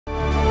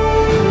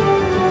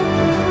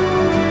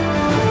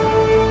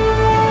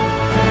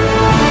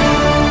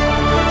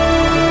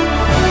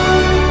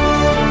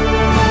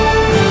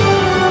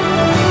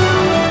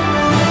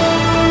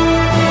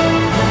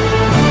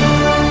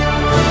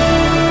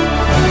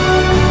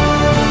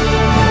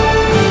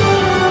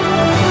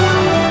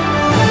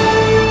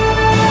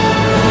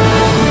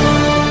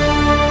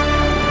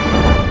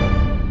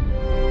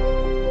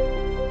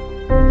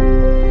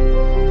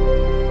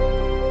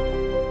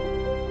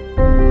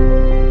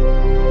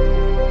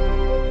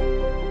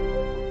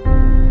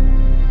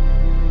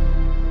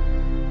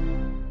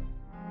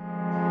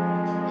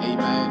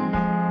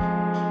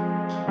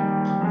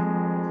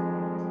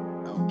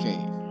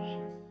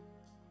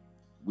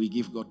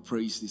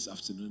praise this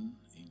afternoon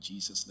in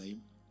Jesus'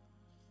 name.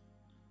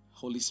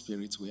 Holy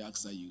Spirit, we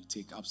ask that you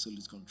take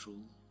absolute control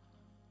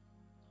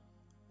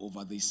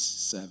over this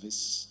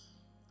service.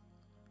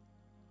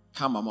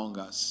 Come among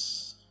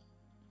us.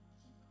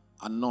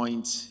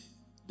 Anoint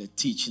the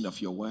teaching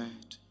of your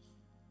word.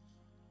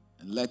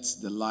 And let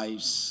the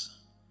lives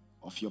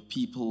of your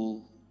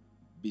people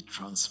be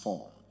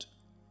transformed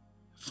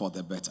for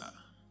the better.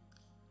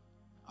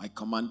 I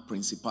command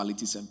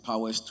principalities and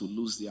powers to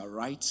lose their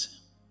right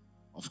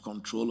of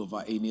control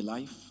over any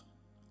life.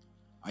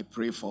 I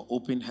pray for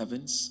open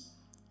heavens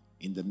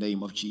in the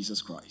name of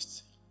Jesus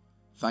Christ.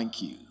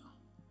 Thank you.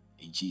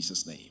 In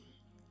Jesus' name.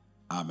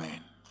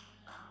 Amen.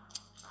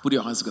 Put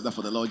your hands together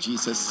for the Lord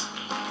Jesus.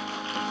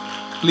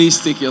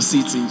 Please take your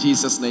seats in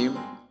Jesus' name.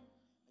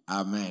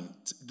 Amen.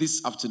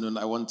 This afternoon,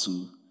 I want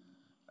to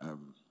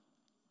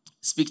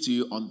speak to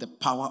you on the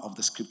power of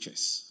the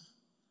scriptures.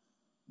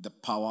 The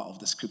power of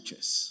the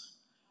scriptures.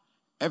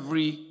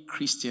 Every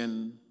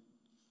Christian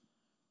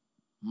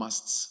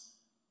must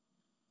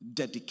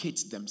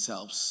dedicate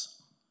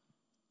themselves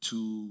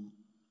to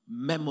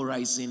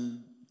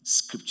memorizing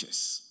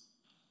scriptures.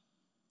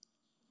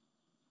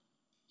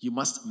 You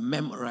must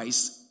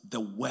memorize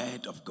the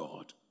word of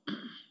God.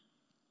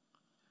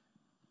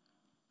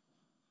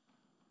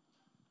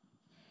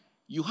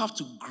 You have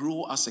to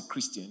grow as a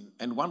Christian,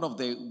 and one of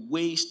the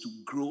ways to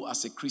grow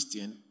as a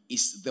Christian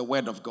is the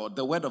word of God.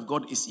 The word of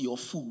God is your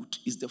food,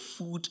 is the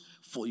food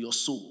for your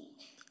soul,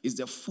 is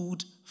the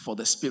food for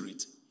the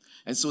spirit.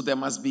 And so there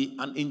must be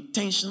an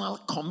intentional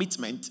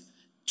commitment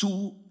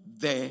to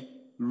the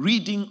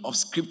reading of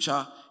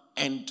scripture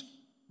and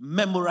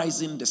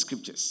memorizing the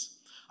scriptures.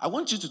 I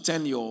want you to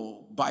turn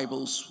your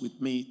Bibles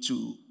with me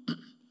to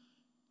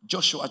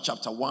Joshua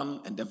chapter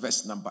 1 and the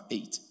verse number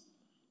 8.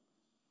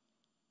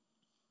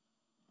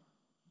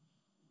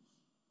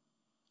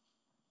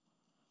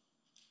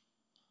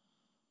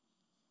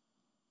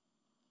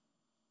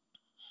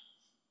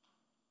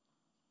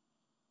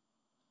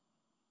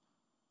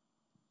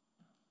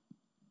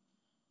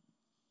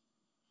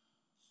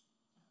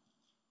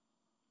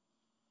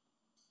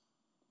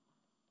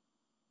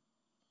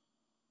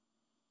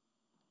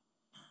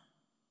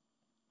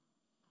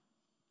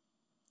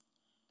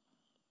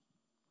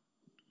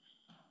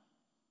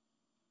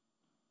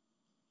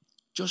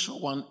 Joshua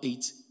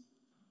 1:8.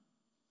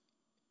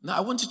 Now, I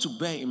want you to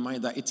bear in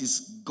mind that it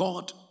is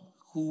God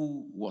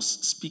who was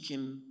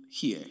speaking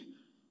here.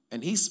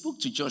 And he spoke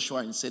to Joshua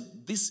and said,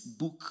 this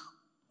book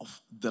of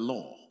the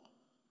law,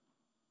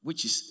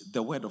 which is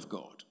the word of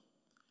God,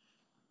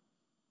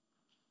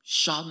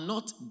 shall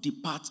not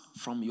depart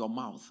from your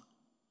mouth.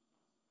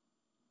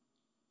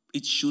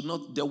 It should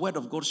not, the word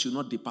of God should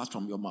not depart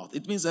from your mouth.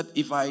 It means that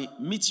if I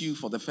meet you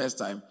for the first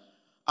time,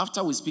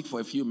 after we speak for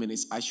a few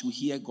minutes, I should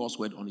hear God's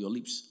word on your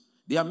lips.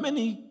 There are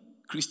many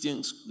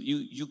Christians,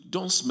 you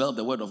don't smell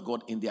the word of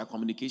God in their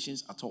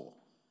communications at all.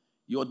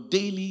 Your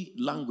daily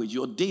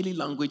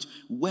language,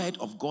 word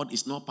of God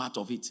is not part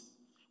of it.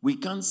 We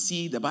can't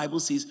see the Bible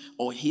says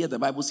or hear the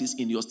Bible says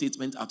in your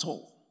statement at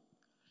all.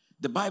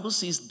 The Bible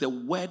says the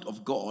word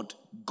of God,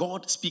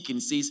 God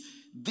speaking says,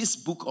 this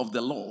book of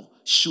the law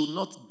should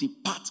not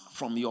depart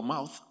from your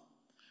mouth,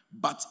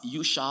 but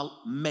you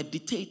shall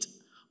meditate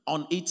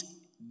on it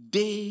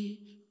day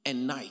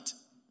and night.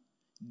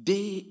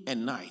 Day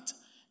and night.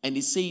 And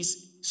it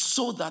says,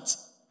 so that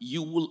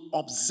you will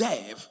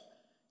observe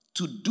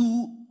to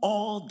do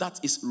all that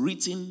is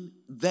written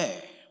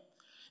there.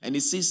 And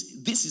it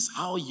says, this is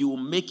how you will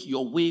make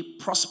your way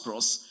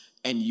prosperous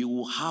and you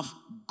will have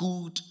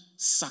good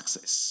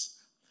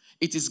success.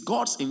 It is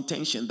God's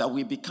intention that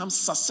we become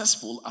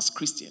successful as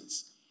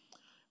Christians.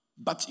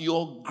 But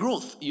your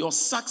growth, your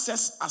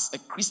success as a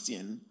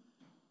Christian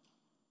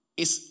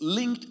is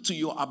linked to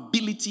your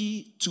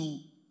ability to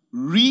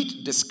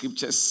read the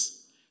scriptures,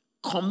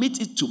 commit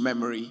it to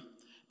memory,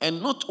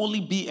 and not only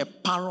be a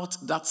parrot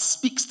that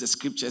speaks the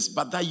scriptures,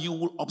 but that you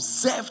will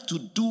observe to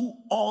do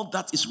all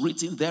that is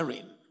written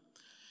therein.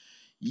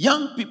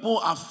 Young people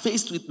are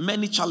faced with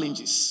many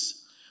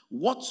challenges.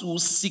 What will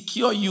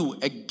secure you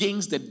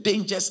against the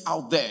dangers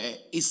out there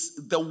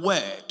is the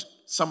word.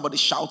 Somebody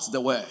shouts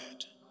the word.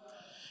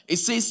 It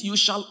says, you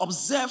shall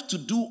observe to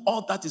do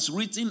all that is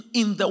written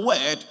in the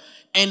word,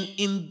 and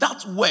in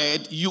that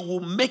word, you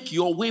will make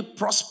your way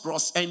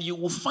prosperous and you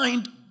will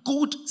find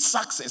good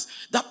success.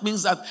 That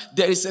means that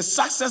there is a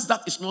success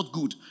that is not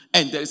good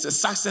and there is a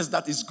success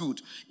that is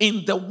good.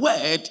 In the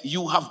word,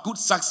 you have good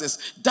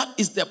success. That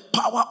is the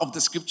power of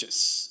the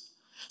scriptures.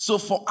 So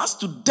for us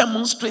to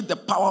demonstrate the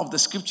power of the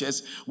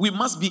scriptures, we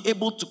must be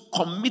able to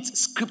commit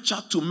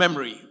scripture to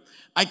memory.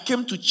 I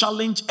came to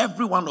challenge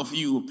every one of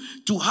you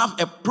to have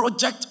a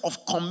project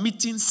of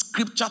committing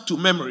scripture to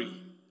memory.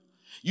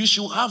 You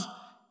should have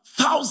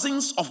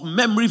thousands of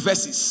memory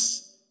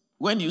verses.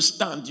 When you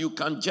stand, you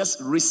can just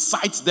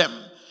recite them.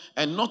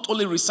 And not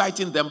only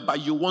reciting them,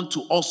 but you want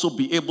to also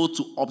be able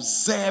to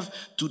observe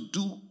to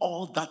do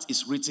all that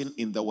is written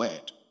in the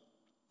word.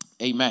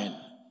 Amen.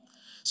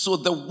 So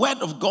the word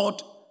of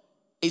God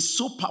is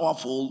so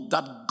powerful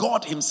that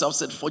God himself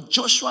said for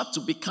Joshua to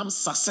become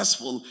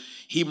successful,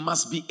 he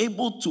must be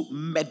able to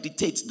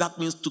meditate. That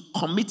means to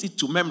commit it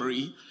to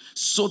memory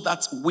so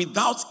that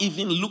without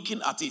even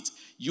looking at it,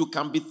 you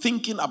can be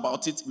thinking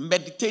about it.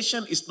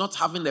 Meditation is not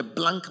having a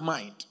blank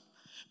mind.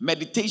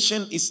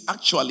 Meditation is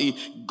actually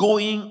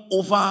going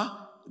over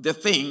the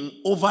thing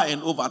over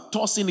and over,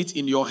 tossing it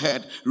in your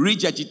head,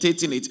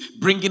 regurgitating it,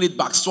 bringing it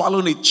back,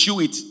 swallowing it, chew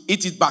it,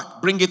 eat it back,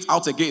 bring it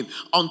out again,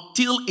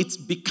 until it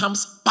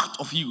becomes part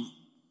of you.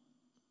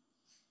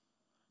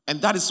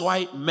 And that is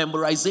why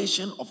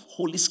memorization of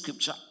Holy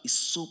Scripture is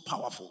so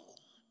powerful.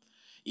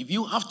 If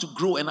you have to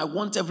grow, and I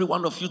want every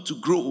one of you to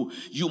grow,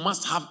 you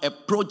must have a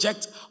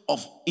project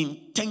of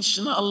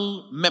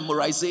intentional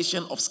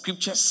memorization of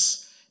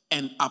Scriptures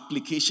and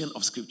application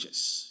of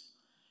Scriptures.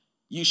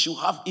 You should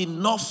have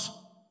enough,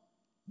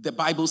 the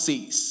Bible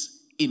says,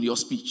 in your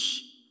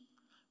speech.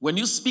 When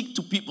you speak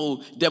to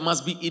people, there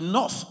must be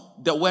enough,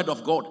 the Word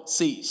of God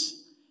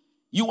says.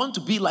 You want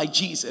to be like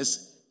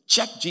Jesus,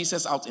 check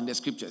Jesus out in the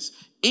Scriptures.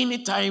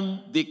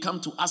 Anytime they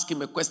come to ask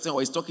him a question or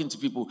he's talking to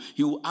people,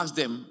 he will ask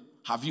them,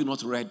 have you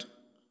not read?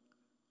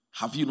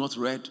 Have you not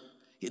read?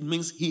 It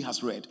means he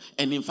has read.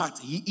 And in fact,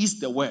 he is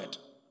the Word.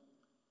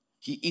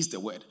 He is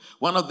the Word.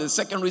 One of the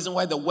second reason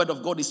why the Word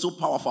of God is so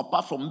powerful,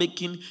 apart from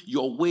making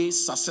your way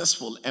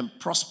successful and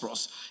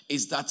prosperous,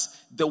 is that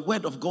the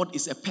Word of God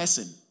is a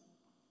person.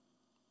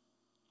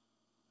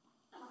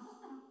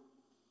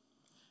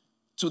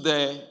 To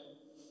the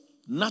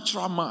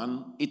natural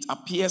man, it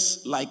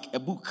appears like a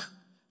book.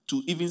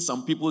 To even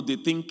some people, they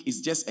think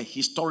it's just a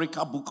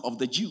historical book of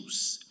the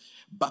Jews.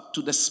 But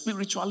to the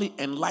spiritually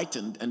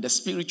enlightened and the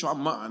spiritual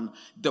man,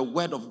 the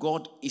Word of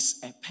God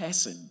is a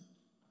person.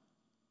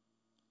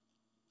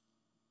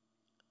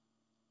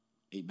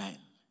 Amen.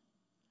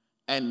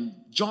 And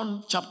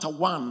John chapter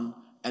 1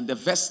 and the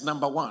verse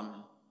number 1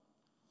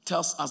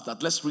 tells us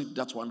that. Let's read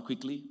that one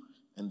quickly,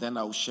 and then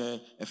I'll share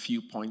a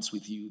few points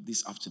with you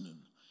this afternoon.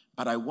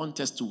 But I want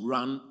us to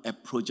run a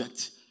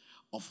project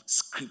of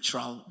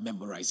scriptural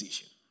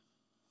memorization.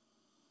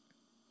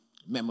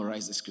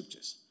 Memorize the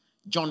scriptures.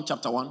 John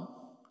chapter 1.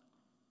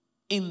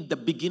 In the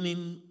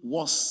beginning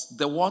was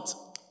the what?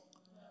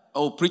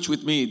 Oh, preach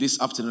with me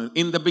this afternoon.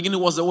 In the beginning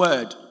was the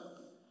Word.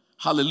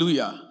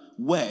 Hallelujah.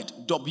 Word.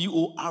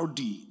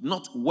 W-O-R-D.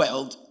 Not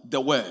world, the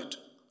Word.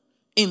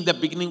 In the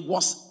beginning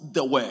was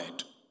the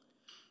Word.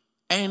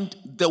 And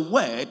the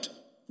Word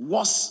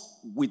was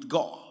with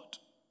God.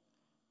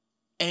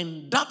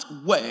 And that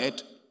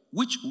Word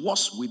which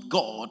was with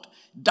God,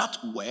 that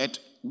Word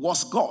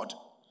was God.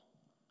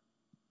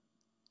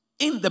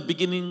 In the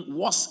beginning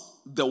was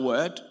the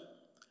Word.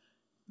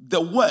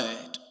 The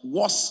Word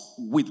was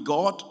with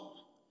God.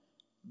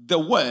 The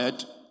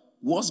Word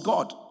was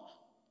God.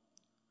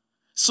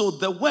 So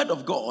the Word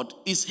of God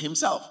is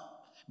himself.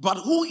 But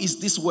who is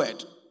this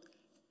Word?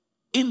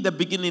 In the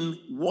beginning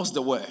was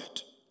the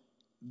Word.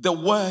 The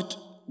Word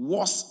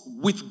was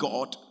with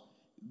God.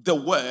 The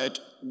Word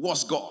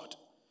was God.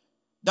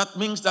 That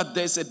means that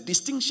there's a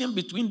distinction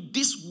between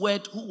this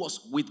Word who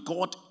was with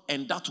God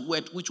and that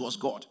Word which was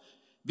God.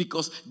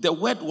 Because the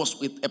Word was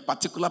with a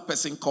particular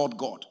person called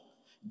God.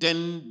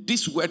 Then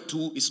this Word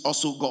too is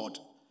also God.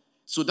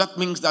 So that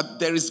means that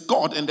there is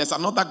God and there's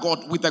another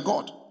God with a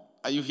God.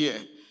 Are you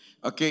here?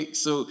 Okay,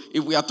 so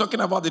if we are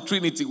talking about the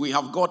Trinity, we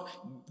have God.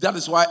 That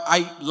is why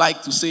I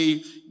like to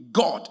say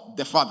God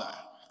the Father,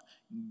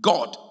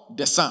 God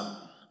the Son,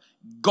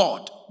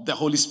 God the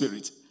Holy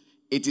Spirit.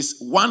 It is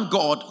one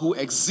God who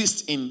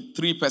exists in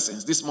three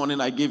persons. This morning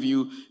I gave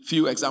you a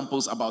few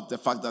examples about the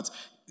fact that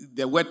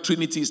the word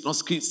Trinity is not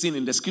seen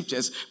in the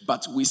scriptures,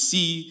 but we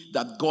see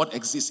that God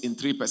exists in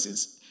three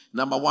persons.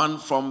 Number one,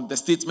 from the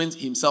statement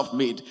himself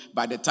made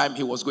by the time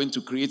he was going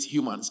to create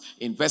humans.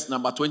 In verse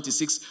number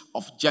 26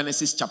 of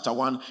Genesis chapter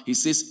 1, he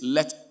says,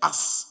 let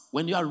us.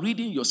 When you are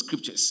reading your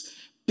scriptures,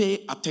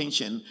 pay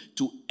attention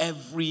to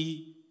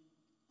every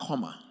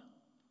comma,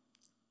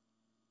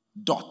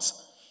 dot,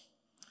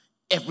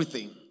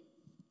 everything,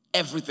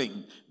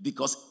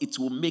 because it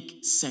will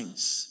make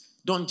sense.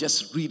 Don't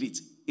just read it.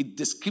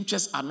 The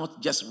scriptures are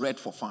not just read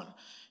for fun.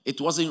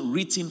 It wasn't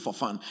written for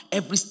fun.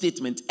 Every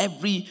statement,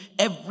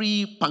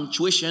 every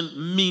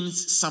punctuation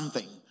means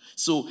something.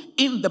 So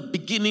in the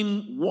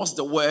beginning was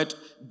the Word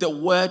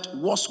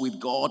was with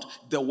God,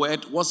 the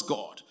Word was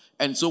God.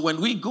 And so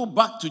when we go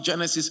back to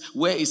Genesis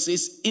where it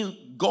says,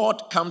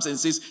 God comes and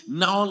says,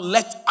 now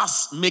let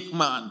us make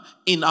man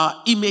in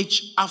our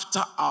image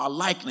after our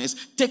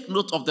likeness. Take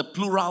note of the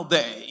plural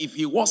there. If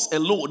he was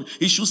alone,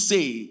 he should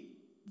say,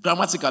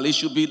 grammatically, it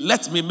should be,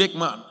 let me make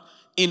man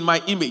in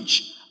my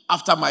image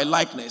after my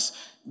likeness.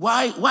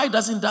 Why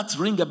doesn't that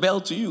ring a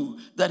bell to you?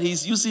 That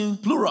he's using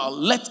plural.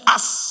 Let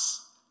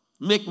us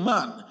make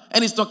man.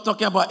 And he's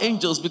talking about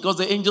angels because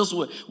the angels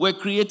were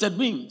created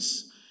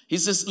beings. He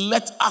says,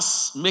 let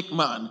us make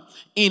man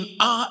in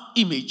our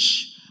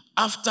image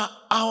after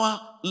our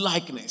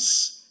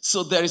likeness.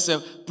 So there is a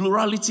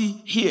plurality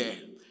here.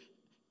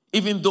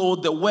 Even though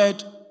the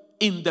word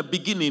in the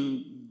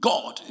beginning,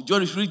 God. Do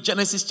you read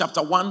Genesis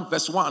chapter 1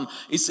 verse 1?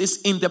 It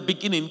says, in the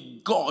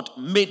beginning, God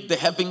made the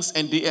heavens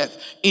and the earth.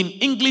 In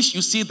English,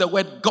 you see the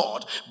word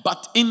God.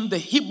 But in the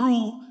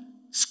Hebrew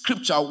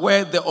scripture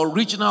where the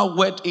original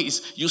word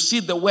is, you see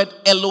the word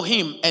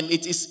Elohim, and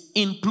it is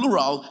in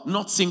plural,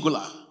 not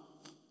singular.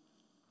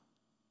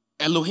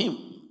 Elohim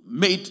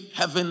made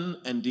heaven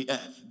and the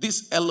earth.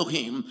 This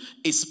Elohim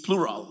is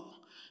plural.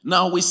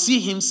 Now we see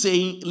him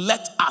saying,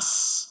 let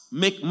us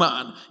make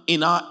man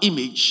in our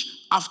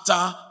image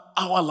after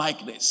our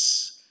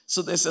likeness.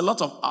 So there's a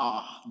lot of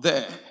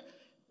there.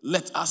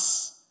 Let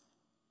us,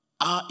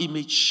 our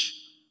image,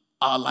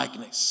 our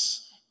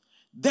likeness.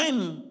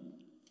 Then,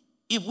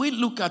 if we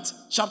look at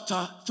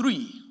chapter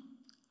 3,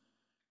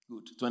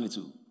 good,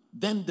 22.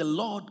 Then the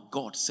Lord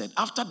God said,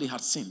 after they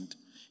had sinned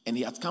and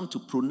he had come to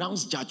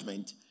pronounce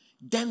judgment,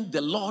 then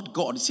the Lord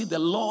God, you see the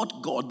Lord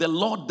God, the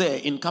Lord there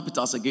in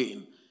capitals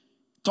again,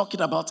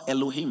 talking about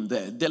Elohim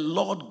there. The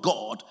Lord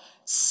God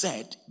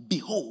said,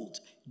 behold,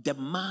 the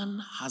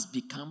man has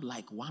become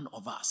like one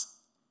of us.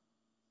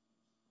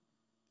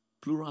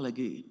 Plural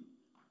again.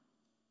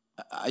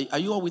 Are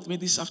you all with me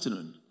this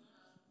afternoon?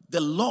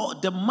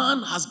 The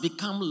man has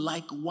become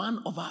like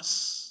one of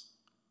us.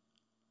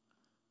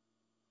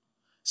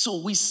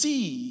 So we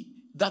see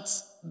that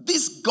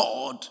this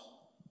God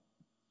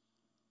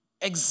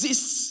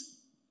exists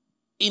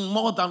in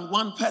more than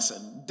one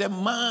person. The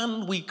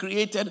man we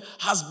created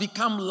has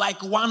become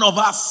like one of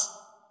us.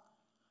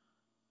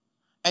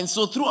 And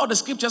so throughout the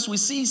scriptures, we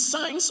see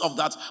signs of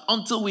that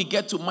until we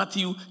get to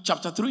Matthew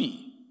chapter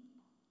 3.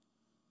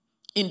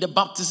 In the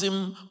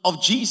baptism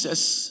of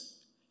Jesus.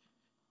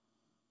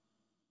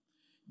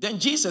 Then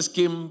Jesus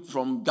came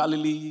from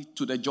Galilee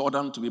to the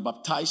Jordan to be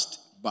baptized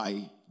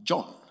by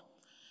John.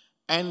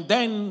 And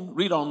then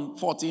read on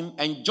 14.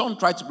 And John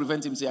tried to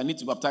prevent him, say, I need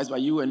to be baptized by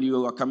you and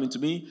you are coming to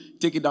me.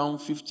 Take it down,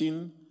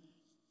 15,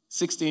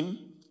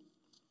 16.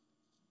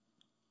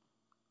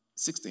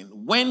 16.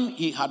 When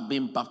he had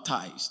been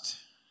baptized,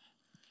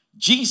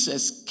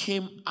 Jesus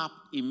came up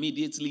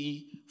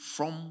immediately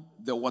from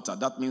the water.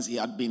 That means he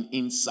had been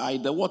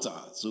inside the water.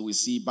 So we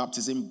see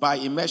baptism by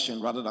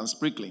immersion rather than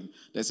sprinkling.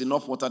 There's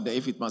enough water there.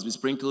 If it must be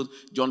sprinkled,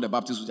 John the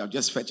Baptist would have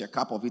just fetched a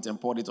cup of it and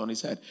poured it on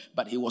his head.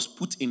 But he was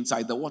put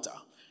inside the water.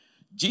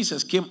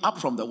 Jesus came up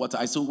from the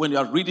water. So when you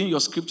are reading your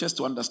scriptures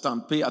to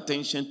understand, pay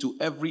attention to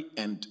every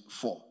and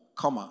for,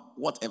 comma,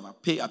 whatever.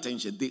 Pay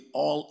attention. They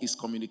all is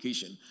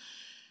communication.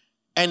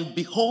 And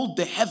behold,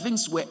 the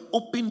heavens were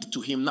opened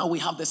to him. Now we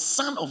have the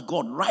Son of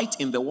God right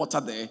in the water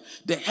there.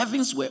 The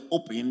heavens were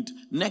opened.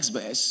 Next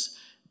verse.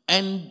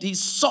 And he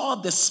saw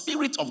the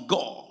Spirit of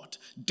God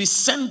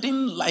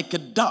descending like a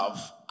dove,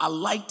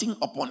 alighting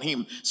upon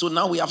him. So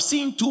now we have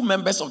seen two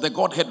members of the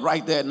Godhead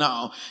right there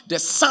now. The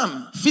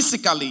Son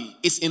physically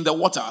is in the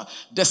water.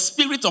 The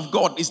Spirit of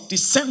God is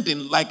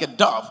descending like a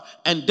dove.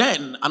 And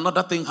then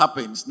another thing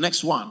happens.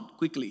 Next one,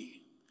 quickly.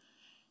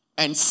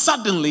 And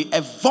suddenly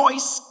a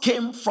voice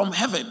came from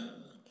heaven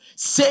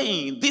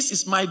saying, this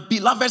is my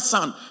beloved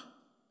Son.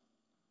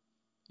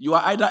 You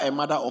are either a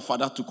mother or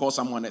father to call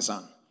someone a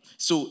son.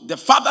 So the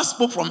Father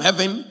spoke from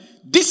heaven,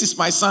 this is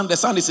my Son. The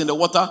Son is in the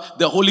water.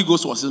 The Holy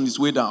Ghost was on his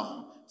way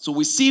down. So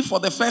we see for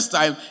the first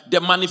time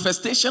the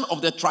manifestation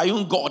of the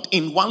triune God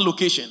in one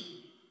location.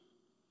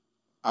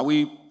 Are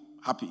we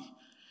happy?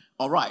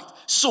 All right.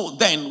 So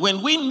then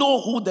when we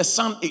know who the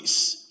Son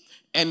is,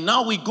 and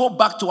now we go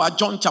back to our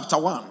John chapter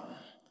 1.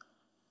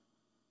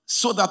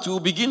 So that we will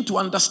begin to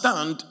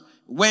understand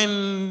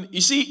when,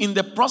 you see, in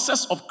the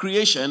process of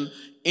creation,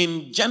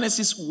 in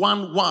Genesis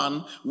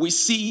 1:1, we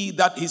see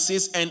that he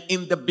says, and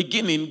in the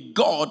beginning,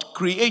 God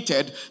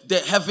created the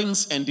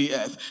heavens and the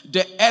earth.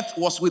 The earth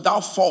was without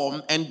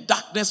form and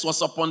darkness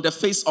was upon the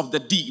face of the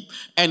deep.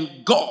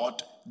 And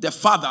God, the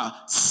Father,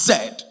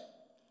 said,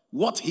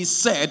 what he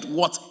said,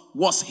 what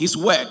was his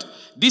word.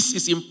 This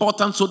is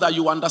important so that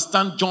you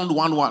understand John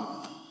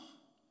 1:1.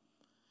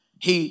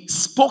 He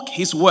spoke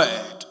his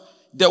word.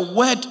 The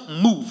word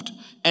moved.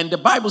 And the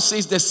Bible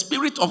says the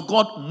Spirit of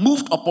God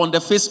moved upon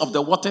the face of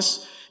the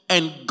waters.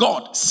 And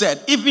God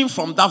said, even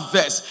from that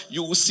verse,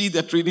 you will see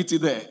the Trinity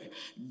there.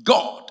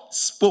 God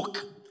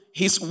spoke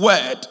his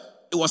word.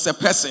 It was a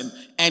person.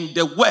 And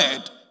the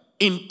word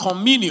in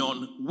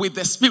communion with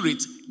the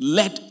Spirit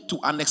led to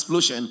an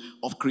explosion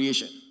of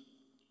creation.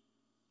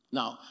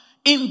 Now,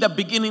 in the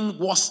beginning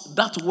was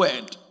that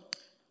word.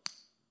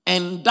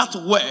 And that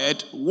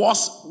word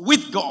was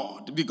with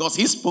God because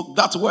he spoke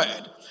that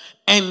word.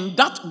 And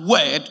that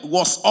word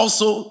was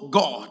also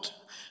God.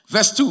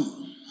 Verse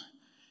 2.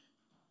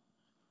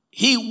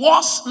 He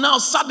was now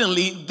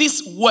suddenly,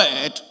 this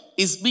word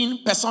is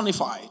being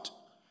personified.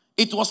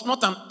 It was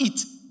not an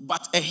it,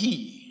 but a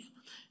he.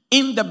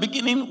 In the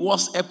beginning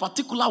was a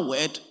particular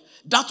word.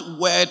 That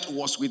word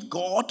was with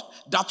God.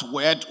 That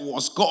word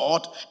was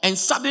God. And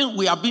suddenly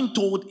we are being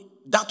told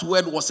that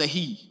word was a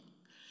he.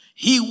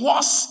 He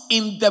was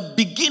in the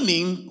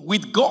beginning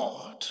with God.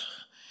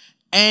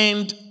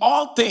 And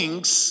all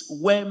things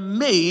were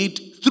made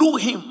through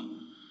him.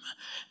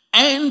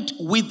 And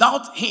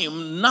without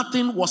him,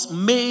 nothing was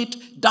made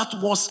that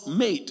was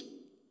made.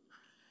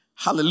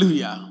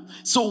 Hallelujah.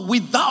 So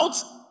without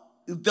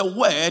the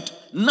word,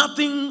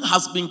 nothing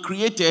has been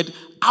created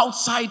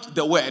outside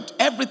the word.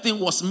 Everything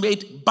was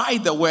made by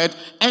the word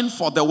and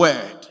for the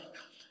word.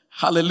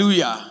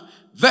 Hallelujah.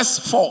 Verse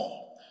 4.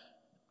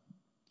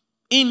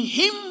 In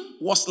him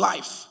was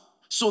life.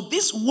 So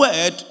this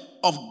word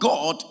of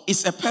God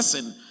is a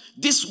person.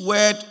 This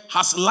word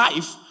has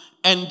life,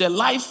 and the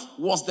life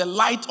was the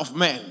light of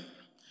men.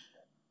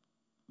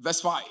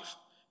 Verse 5.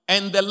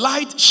 And the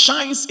light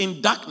shines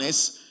in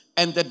darkness,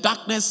 and the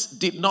darkness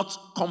did not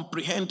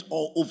comprehend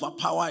or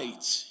overpower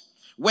it.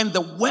 When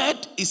the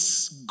word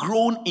is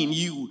grown in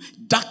you,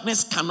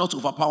 darkness cannot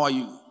overpower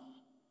you.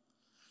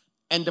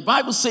 And the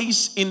Bible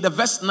says in the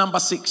verse number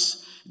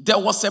 6, there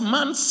was a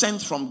man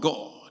sent from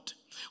God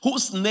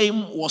whose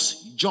name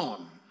was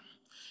John.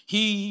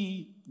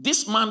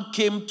 This man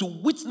came to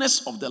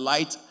witness of the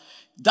light,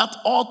 that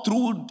all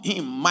through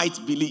him might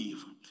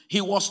believe.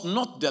 He was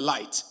not the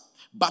light,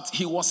 but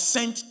he was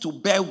sent to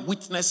bear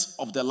witness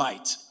of the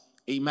light.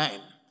 Amen.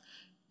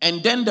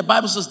 And then the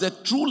Bible says, the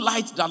true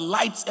light that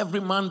lights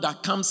every man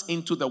that comes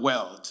into the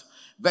world.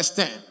 Verse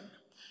 10.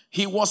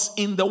 He was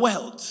in the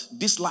world.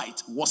 This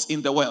light was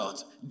in the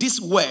world. This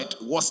word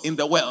was in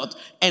the world.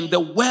 And the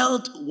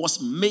world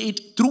was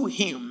made through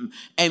him.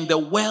 And the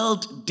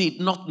world did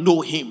not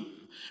know him.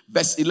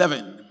 Verse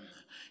 11.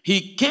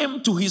 He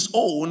came to his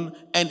own,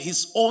 and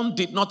his own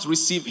did not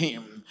receive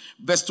him.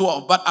 Verse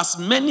 12. But as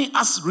many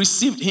as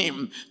received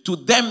him, to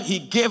them he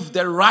gave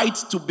the right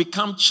to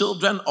become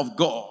children of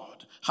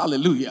God.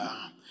 Hallelujah.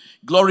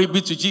 Glory be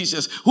to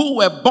Jesus, who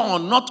were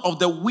born not of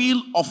the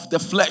will of the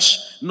flesh,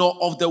 nor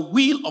of the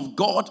will of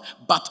God,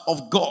 but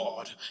of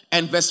God.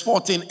 And verse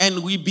 14,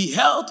 and we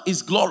beheld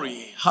his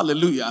glory.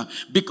 Hallelujah.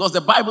 Because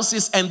the Bible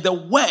says, and the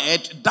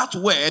word, that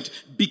word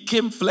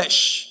became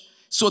flesh.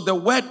 So the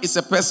word is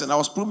a person. I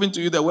was proving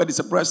to you the word is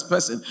a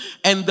person.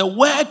 And the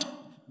word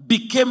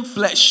became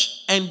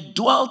flesh and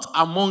dwelt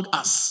among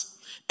us.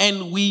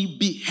 And we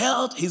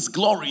beheld his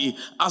glory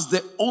as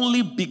the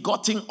only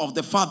begotten of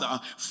the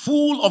Father,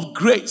 full of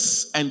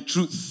grace and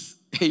truth.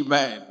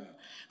 Amen.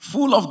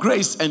 Full of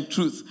grace and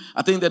truth.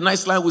 I think the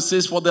next line will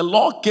say, for the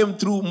law came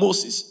through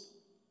Moses,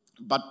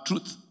 but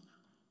truth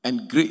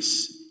and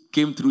grace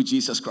came through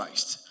Jesus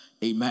Christ.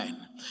 Amen.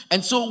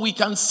 And so we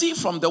can see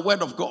from the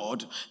word of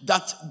God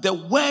that the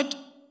word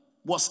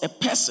was a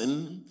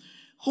person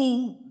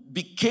who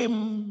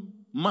became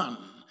man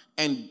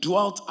and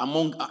dwelt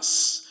among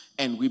us.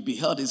 And we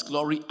beheld his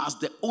glory as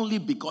the only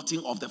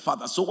begotten of the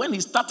Father. So when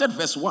he started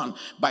verse 1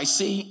 by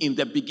saying, in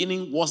the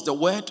beginning was the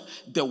word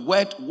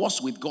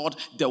was with God,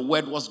 the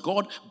word was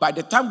God. By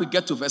the time we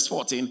get to verse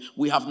 14,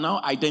 we have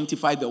now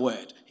identified the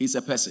word. He's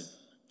a person.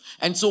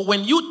 And so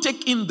when you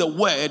take in the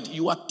word,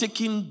 you are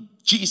taking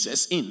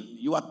Jesus in.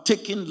 You are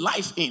taking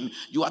life in.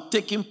 You are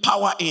taking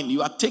power in.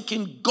 You are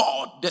taking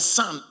God, the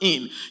Son,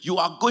 in. You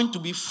are going to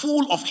be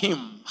full of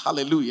him.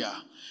 Hallelujah.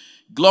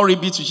 Glory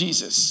be to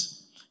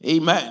Jesus.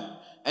 Amen.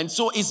 And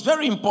so it's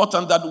very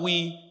important that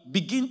we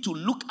begin to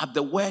look at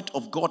the word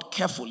of God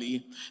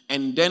carefully,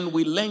 and then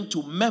we learn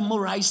to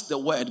memorize the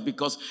word,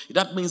 because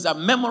that means that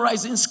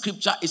memorizing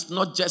scripture is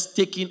not just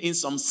taking in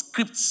some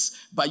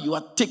scripts, but you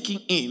are taking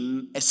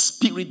in a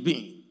spirit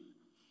being.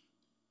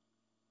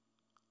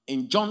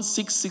 In John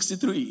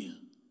 6:63,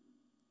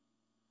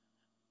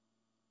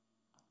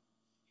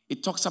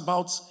 it talks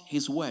about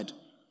his word.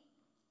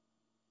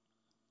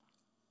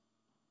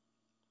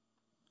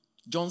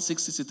 John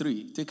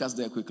 6:63, take us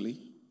there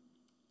quickly.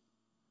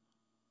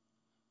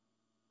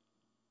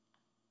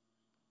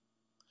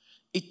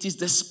 It is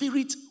the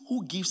spirit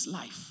who gives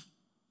life.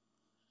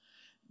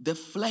 The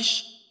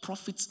flesh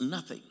profits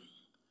nothing.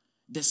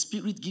 The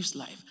spirit gives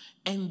life.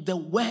 And the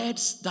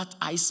words that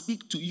I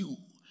speak to you,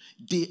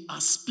 they are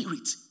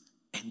spirit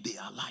and they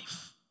are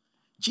life.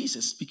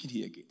 Jesus speaking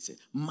here again said,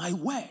 my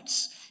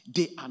words,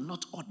 they are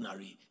not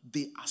ordinary.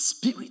 They are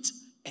spirit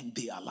and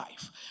they are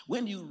life.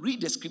 When you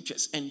read the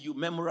scriptures and you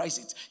memorize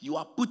it, you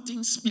are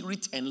putting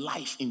spirit and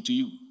life into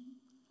you.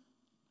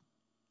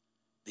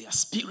 They are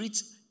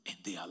spirit and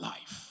they are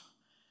life.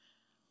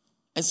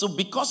 And so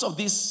because of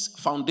this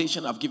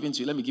foundation I've given to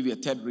you, let me give you a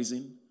third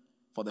reason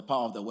for the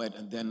power of the word,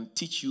 and then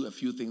teach you a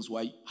few things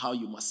how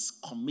you must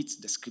commit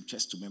the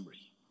scriptures to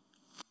memory.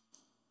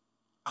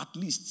 At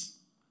least,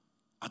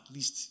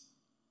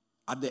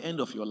 at the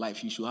end of your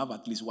life, you should have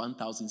at least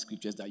 1,000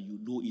 scriptures that you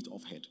know it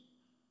off head.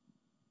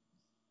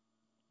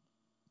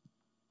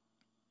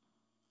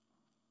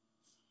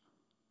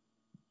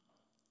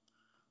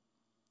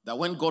 That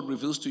when God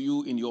reveals to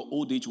you in your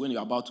old age, when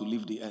you're about to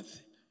leave the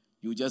earth,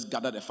 you just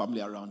gather the family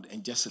around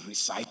and just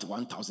recite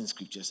 1,000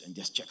 scriptures and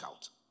just check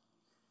out.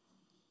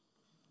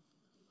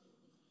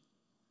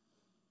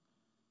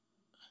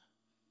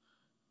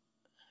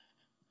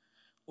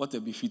 What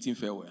a befitting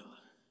farewell.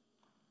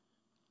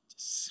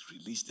 Just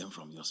release them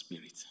from your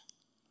spirit.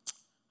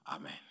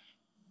 Amen.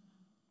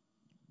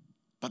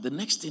 But the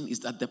next thing is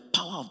that the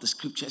power of the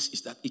scriptures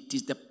is that it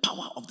is the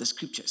power of the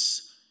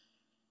scriptures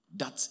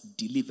that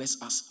delivers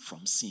us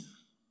from sin.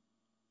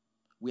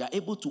 We are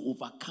able to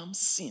overcome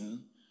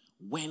sin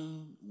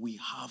when we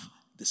have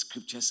the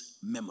scriptures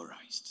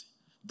memorized.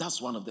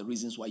 That's one of the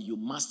reasons why you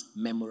must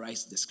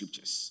memorize the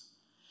scriptures.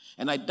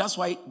 And that's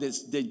why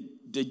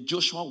the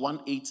Joshua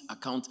 1:8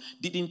 account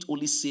didn't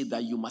only say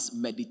that you must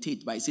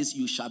meditate, but it says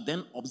you shall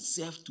then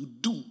observe to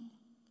do.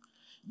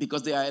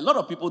 Because there are a lot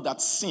of people that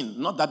sin,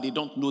 not that they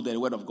don't know the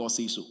word of God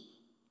says so.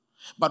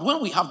 But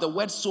when we have the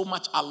word so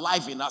much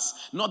alive in us,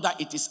 not that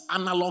it is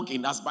analog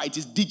in us, but it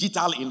is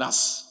digital in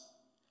us,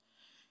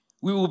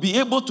 we will be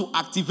able to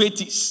activate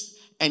this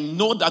and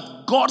know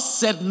that God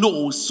said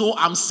no, so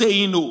I'm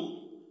saying no.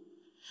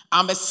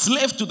 I'm a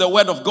slave to the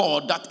word of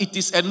God, that it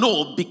is a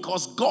no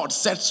because God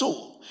said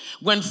so.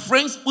 When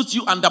friends put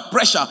you under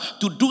pressure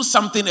to do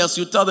something else,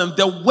 you tell them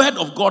the word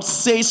of God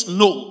says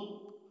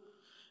no.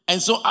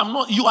 And so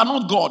you are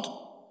not God.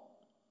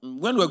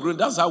 When we're growing,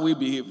 that's how we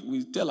behave.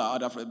 We tell our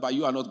other friends, but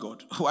you are not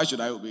God. Why should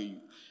I obey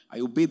you? I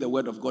obey the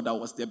word of God that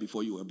was there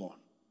before you were born.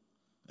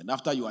 And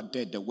after you are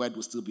dead, the word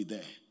will still be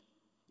there.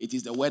 It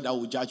is the word that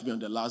will judge me on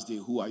the last day.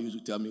 Who are you to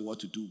tell me what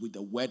to do with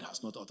the word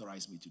has not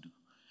authorized me to do?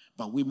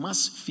 But we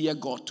must fear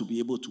God to be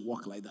able to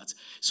walk like that.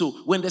 So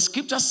when the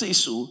scripture says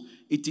so,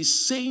 it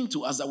is saying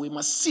to us that we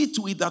must see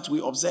to it that we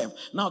observe.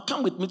 Now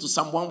come with me to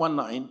Psalm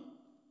 119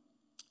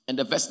 and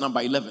the verse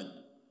number 11.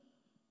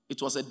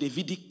 It was a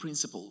Davidic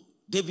principle.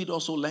 David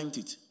also learned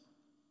it.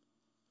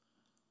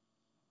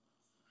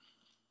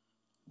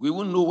 We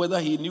won't know whether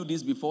he knew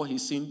this before he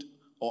sinned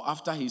or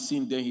after he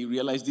sinned, then he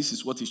realized this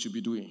is what he should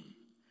be doing.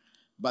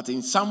 But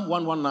in Psalm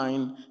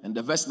 119 and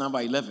the verse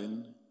number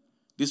 11,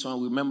 this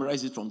one we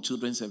memorize it from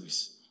children's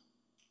service.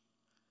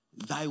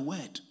 Thy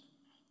word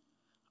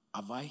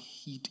have I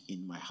hid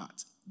in my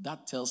heart.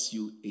 That tells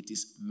you it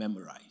is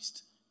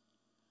memorized.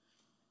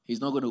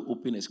 He's not going to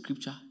open a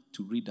scripture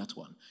to read that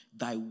one.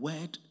 Thy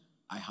word,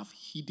 I have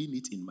hidden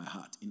it in my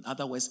heart. In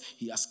other words,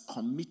 he has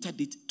committed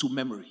it to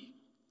memory.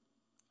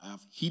 I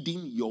have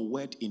hidden your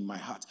word in my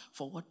heart.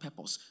 For what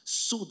purpose?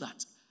 So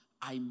that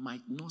I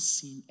might not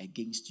sin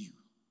against you.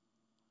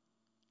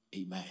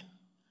 Amen.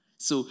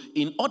 So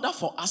in order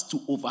for us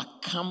to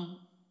overcome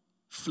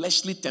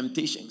fleshly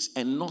temptations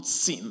and not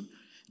sin,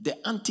 the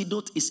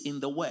antidote is in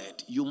the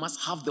word. You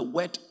must have the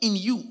word in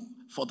you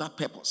for that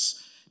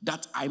purpose,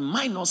 that I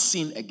might not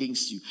sin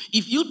against you.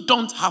 If you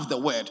don't have the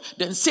word,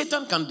 then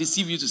Satan can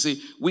deceive you to say,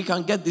 we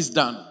can get this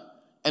done.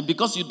 And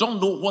because you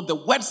don't know what the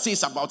word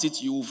says about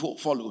it, you will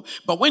follow.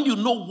 But when you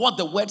know what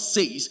the word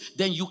says,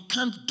 then you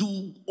can't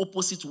do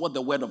opposite what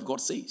the word of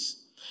God says.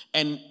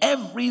 And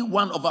every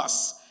one of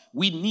us,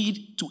 we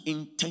need to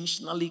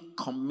intentionally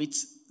commit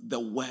the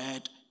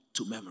word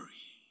to memory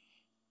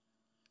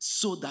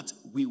so that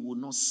we will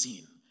not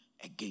sin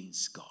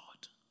against God.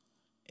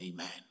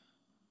 Amen.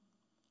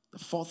 The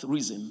fourth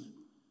reason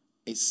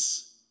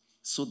is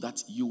so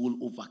that you will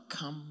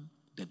overcome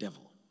the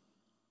devil.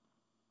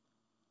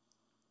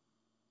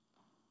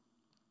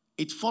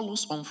 It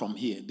follows on from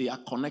here. They are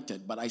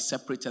connected, but I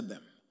separated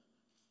them.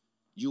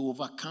 You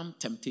overcome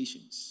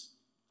temptations.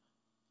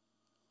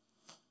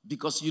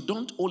 Because you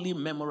don't only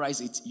memorize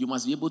it, you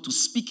must be able to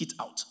speak it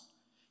out.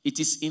 It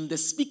is in the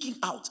speaking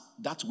out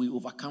that we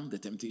overcome the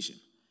temptation.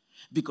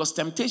 Because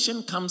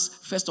temptation comes,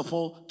 first of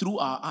all, through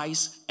our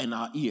eyes and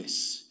our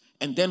ears.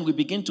 And then we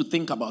begin to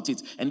think about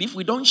it. And if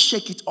we don't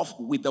shake it off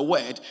with the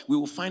word, we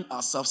will find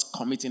ourselves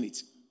committing it.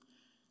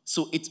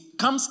 So it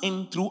comes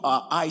in through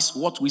our eyes,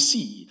 what we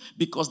see,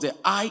 because the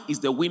eye is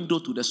the window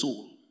to the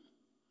soul.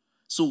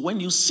 So when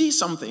you see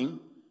something,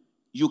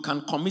 you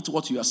can commit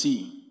what you are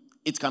seeing.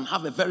 It can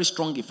have a very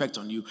strong effect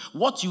on you.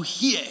 What you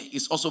hear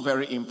is also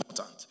very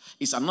important.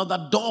 It's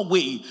another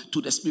doorway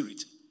to the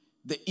spirit,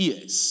 the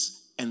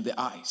ears and the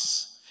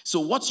eyes.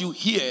 So what you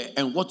hear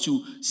and what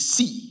you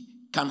see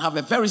can have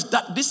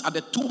these are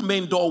the two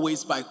main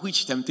doorways by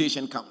which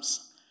temptation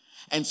comes.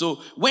 And so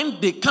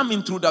when they come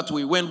in through that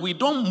way, when we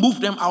don't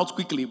move them out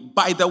quickly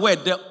by the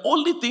word, the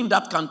only thing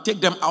that can take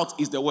them out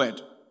is the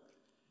word.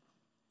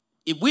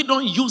 If we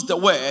don't use the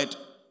word,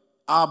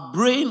 our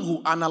brain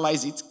will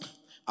analyze it.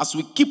 As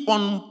we keep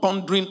on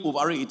pondering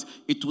over it,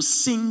 it will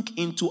sink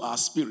into our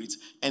spirit,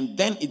 and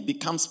then it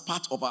becomes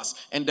part of us.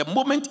 And the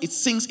moment it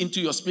sinks into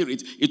your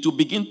spirit, it will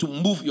begin to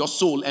move your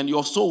soul, and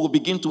your soul will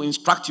begin to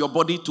instruct your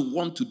body to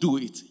want to do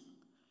it.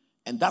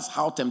 And that's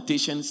how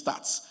temptation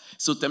starts.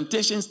 So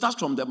temptation starts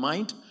from the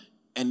mind,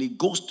 and it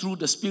goes through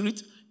the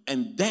spirit,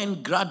 and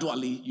then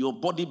gradually your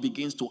body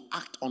begins to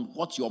act on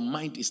what your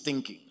mind is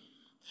thinking.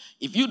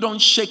 If you don't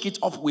shake it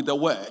off with the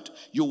word,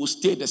 you will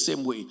stay the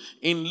same way.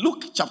 In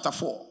Luke chapter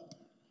 4,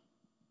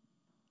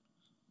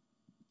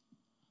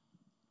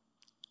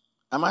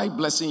 am I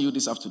blessing you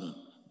this afternoon?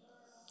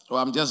 Or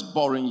I'm just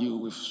boring you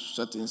with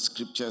certain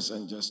scriptures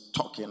and just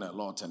talking a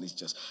lot, and it's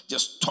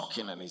just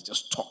talking and it's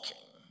just talking.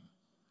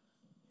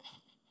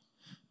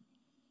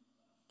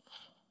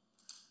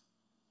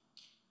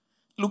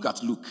 Look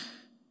at Luke.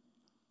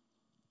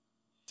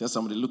 Tell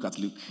somebody, look at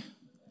Luke.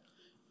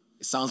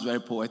 It sounds very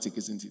poetic,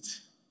 isn't it?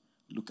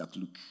 Look at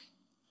Luke.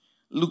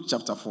 Luke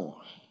chapter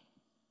 4.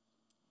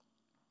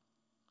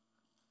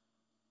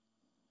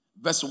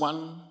 Verse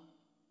 1.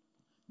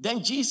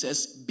 Then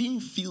Jesus, being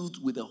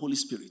filled with the Holy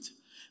Spirit,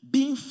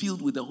 Being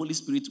filled with the Holy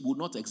Spirit will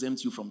not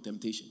exempt you from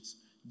temptations.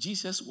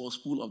 Jesus was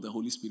full of the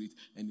Holy Spirit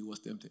and he was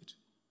tempted.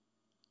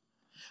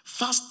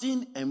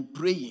 Fasting and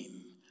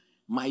praying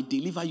might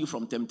deliver you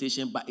from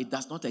temptation, but it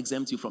does not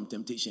exempt you from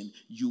temptation.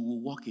 You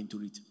will walk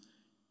into it.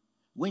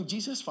 When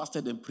Jesus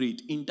fasted and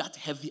prayed in that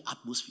heavy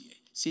atmosphere,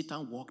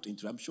 Satan walked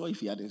into it. I'm sure if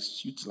he had a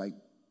suit like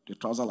the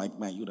trouser like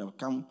mine, he would have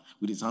come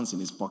with his hands in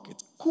his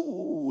pocket.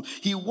 Cool.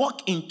 He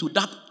walked into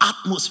that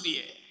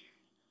atmosphere.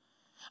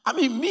 I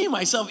mean, me,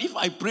 myself, if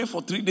I pray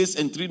for 3 days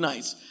and 3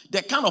 nights,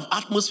 the kind of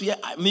atmosphere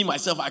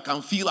I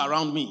can feel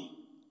around me.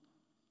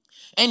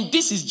 And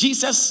this is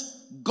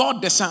Jesus,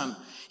 God the Son.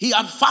 He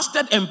had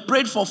fasted and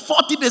prayed for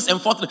 40 days and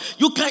 40 days.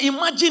 You can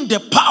imagine the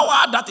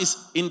power that is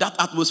in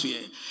that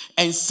atmosphere.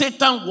 And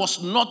Satan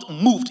was not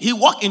moved. He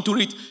walked into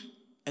it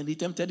and he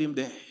tempted him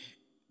there.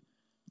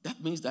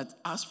 That means that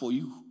as for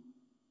you,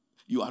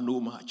 you are no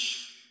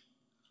match.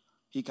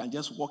 He can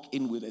just walk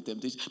in with a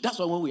temptation. That's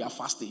why when we are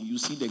fasting, you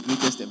see the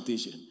greatest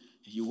temptation.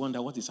 You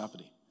wonder what is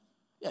happening.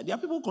 Yeah, there are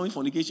people coming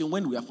fornication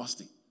when we are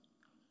fasting.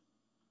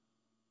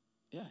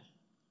 Yeah.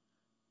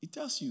 It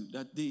tells you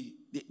that the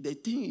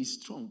thing is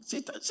strong.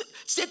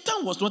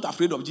 Satan was not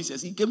afraid of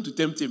Jesus. He came to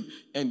tempt him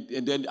and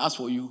then ask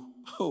for you.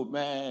 Oh,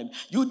 man.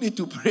 You need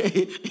to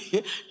pray.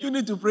 You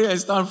need to pray and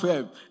stand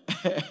firm.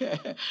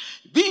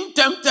 Being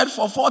tempted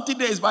for 40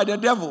 days by the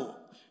devil.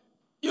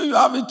 You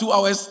having 2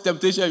 hours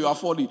temptation, you are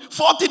 40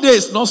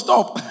 days,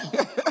 non-stop.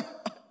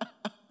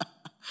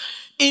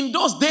 In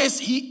those days,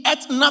 he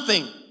ate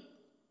nothing.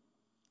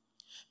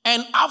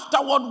 And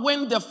afterward,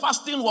 when the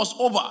fasting was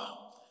over,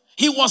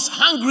 he was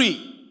hungry.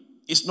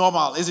 It's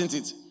normal, isn't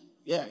it?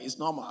 Yeah, it's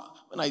normal.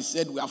 When I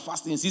said we are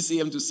fasting 6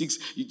 a.m. to 6,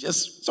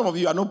 some of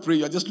you are not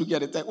praying, you're just looking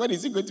at the time. When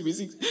is it going to be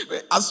 6?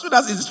 As soon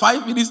as it's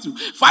 5 minutes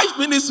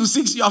to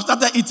 6, you have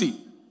started eating.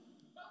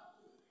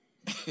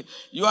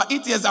 You are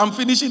eating as I'm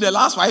finishing the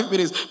last 5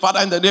 minutes.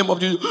 Father, in the name of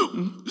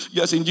Jesus.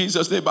 Yes, in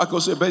Jesus' name. 2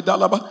 minutes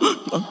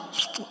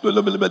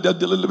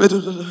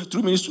to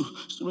 2 minutes.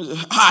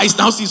 It's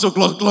now 6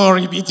 o'clock.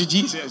 Glory be to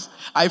Jesus.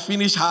 I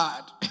finish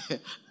hard.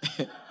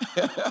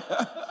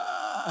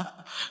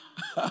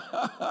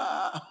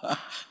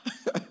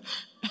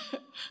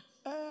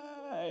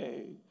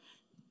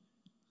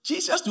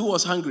 Jesus too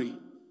was hungry.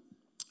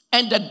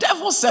 And the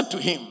devil said to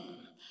him,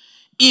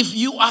 if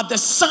you are the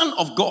Son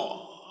of God,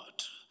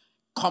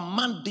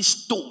 command this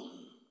stone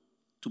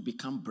to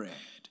become bread.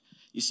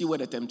 You see where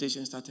the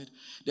temptation started?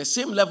 The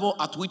same level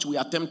at which we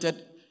are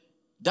tempted,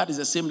 that is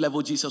the same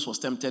level Jesus was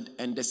tempted,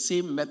 and the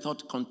same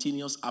method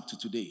continues up to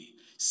today.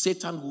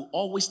 Satan will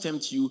always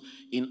tempt you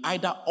in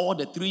either all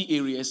the 3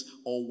 areas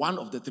or one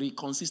of the 3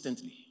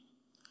 consistently.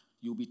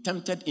 You'll be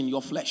tempted in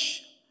your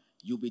flesh.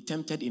 You'll be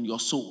tempted in your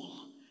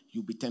soul.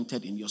 You'll be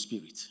tempted in your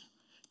spirit.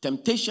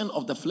 Temptation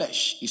of the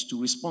flesh is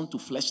to respond to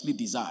fleshly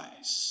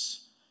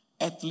desires,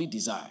 earthly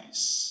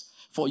desires.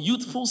 For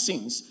youthful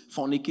sins,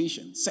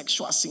 fornication,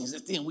 sexual sins, the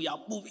thing we are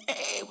moving.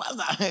 Hey, what's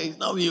that? It's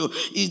not you.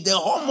 It's the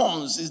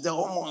hormones. It's the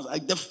hormones.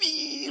 Like the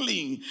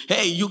feeling.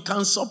 Hey, you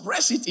can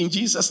suppress it in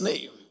Jesus'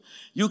 name.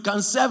 You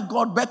can serve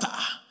God better.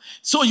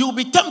 So you'll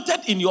be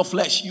tempted in your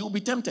flesh. You'll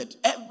be tempted.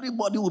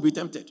 Everybody will be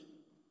tempted.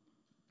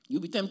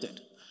 You'll be tempted.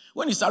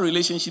 When you start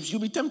relationships,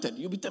 you'll be tempted.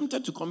 You'll be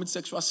tempted to commit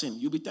sexual sin.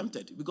 You'll be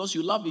tempted because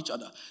you love each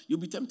other. You'll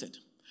be tempted.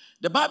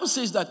 The Bible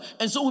says that,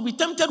 and so we'll be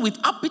tempted with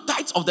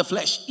appetites of the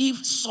flesh.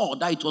 Eve saw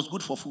that it was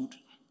good for food.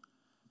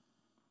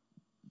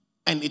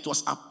 And it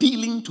was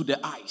appealing to the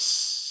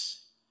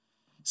eyes.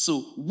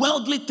 So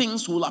worldly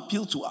things will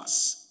appeal to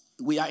us.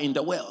 We are in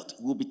the world.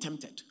 We'll be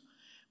tempted.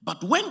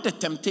 But when the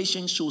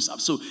temptation shows up,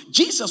 so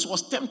Jesus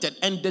was tempted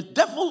and the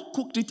devil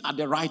cooked it at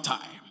the right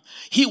time.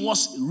 He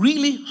was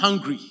really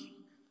hungry.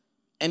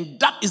 And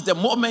that is the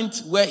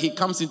moment where he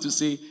comes in to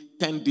say,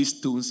 turn these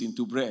stones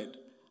into bread.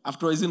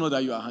 After all, is it not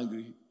that you are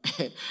hungry?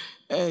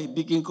 Hey,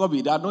 Deacon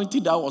Kobe, the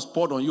anointing that was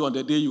poured on you on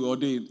the day you were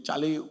ordained,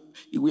 Charlie,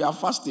 we are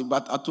fasting,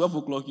 but at 12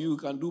 o'clock you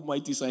can do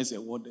mighty signs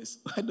and wonders.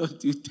 Why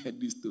don't you turn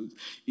these stones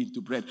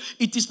into bread?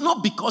 It is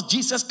not because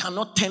Jesus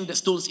cannot turn the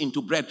stones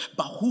into bread,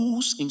 but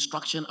whose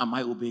instruction am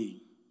I obeying?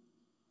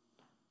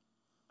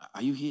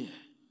 Are you here?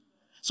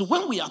 So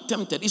when we are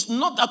tempted, it's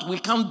not that we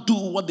can't do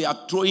what they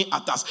are throwing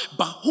at us,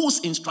 but whose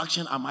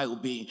instruction am I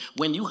obeying?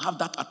 When you have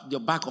that at the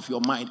back of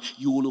your mind,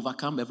 you will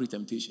overcome every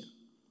temptation.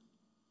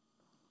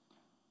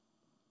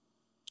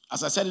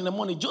 As I said in the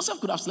morning,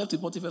 Joseph could have slept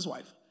with Potiphar's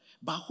wife.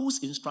 But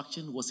whose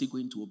instruction was he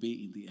going to obey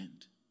in the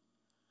end?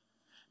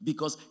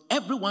 Because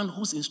everyone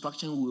whose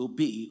instruction we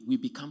obey, we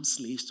become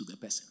slaves to the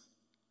person.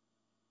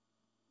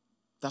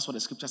 That's what the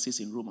scripture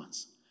says in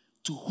Romans.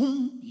 To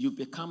whom you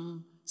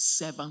become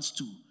servants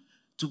to.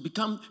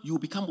 You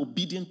become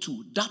obedient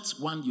to. That's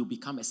one you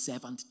become a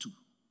servant to.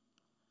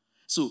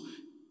 So,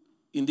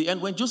 in the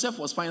end, when Joseph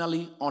was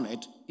finally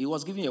honored, he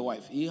was given a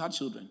wife. He had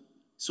children.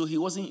 So he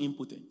wasn't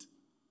impotent.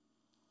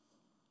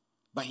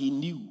 But he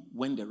knew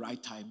when the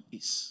right time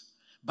is.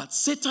 But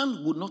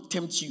Satan would not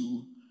tempt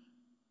you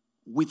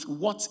with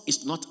what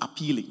is not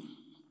appealing.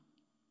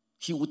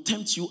 He will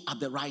tempt you at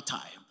the right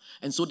time.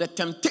 And so the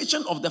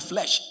temptation of the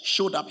flesh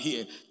showed up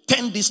here.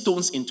 Turn these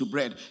stones into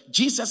bread.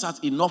 Jesus has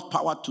enough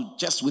power to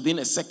just within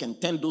a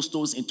second turn those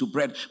stones into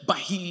bread. But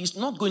he is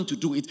not going to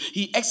do it.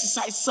 He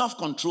exercised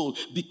self-control,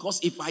 because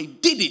if I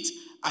did it,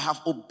 I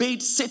have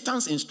obeyed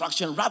Satan's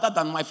instruction rather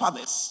than my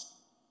father's.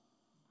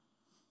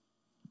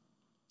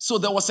 So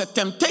there was a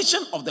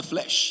temptation of the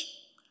flesh.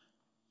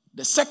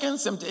 The second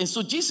temptation.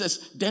 So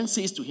Jesus then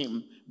says to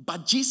him,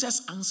 but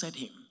Jesus answered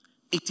him,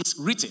 it is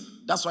written.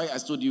 That's why I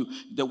told you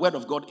the word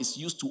of God is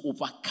used to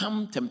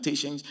overcome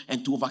temptations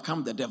and to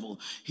overcome the devil.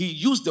 He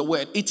used the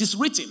word, it is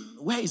written.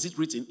 Where is it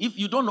written? If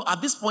you don't know,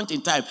 at this point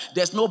in time,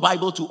 there's no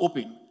Bible to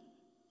open.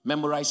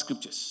 Memorize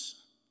scriptures.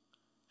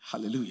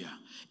 Hallelujah.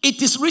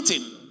 It is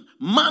written,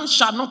 man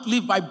shall not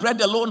live by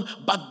bread alone,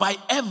 but by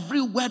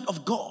every word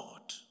of God.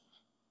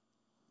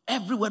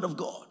 Every word of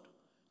God.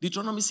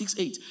 Deuteronomy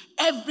 6:8.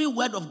 Every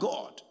word of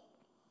God.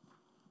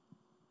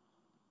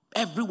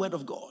 Every word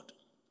of God.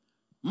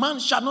 Man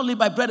shall not live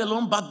by bread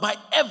alone, but by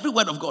every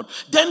word of God.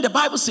 Then the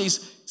Bible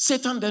says,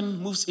 Satan then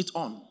moves it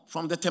on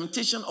from the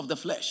temptation of the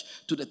flesh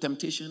to the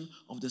temptation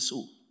of the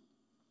soul.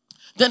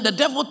 Then the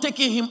devil,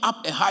 taking him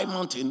up a high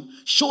mountain,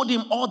 showed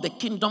him all the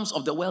kingdoms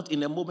of the world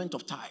in a moment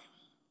of time.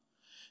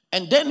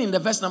 And then in the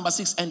verse number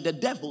 6, and the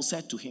devil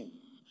said to him,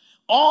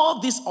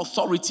 all this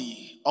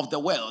authority of the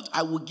world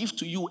I will give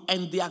to you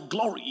and their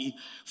glory,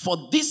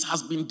 for this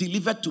has been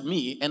delivered to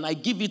me, and I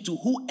give it to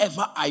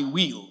whoever I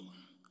will.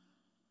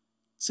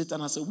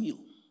 Satan has a will.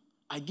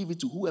 I give it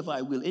to whoever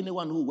I will.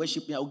 Anyone who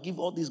worship me, I will give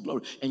all this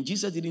glory. And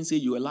Jesus didn't say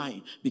you are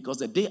lying, because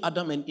the day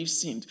Adam and Eve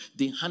sinned,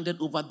 they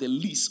handed over the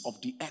lease of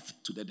the earth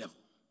to the devil.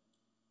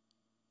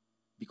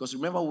 Because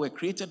remember, we were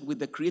created with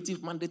the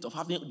creative mandate of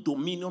having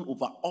dominion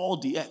over all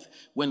the earth.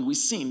 When we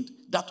sinned,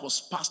 that was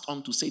passed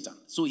on to Satan.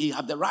 So he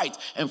had the right.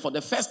 And for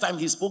the first time,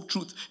 he spoke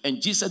truth. And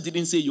Jesus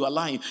didn't say you are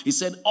lying. He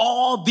said,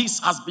 all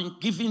this has been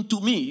given to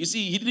me. You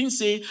see, he didn't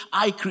say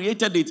I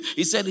created it.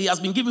 He said he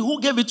has been given.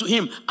 Who gave it to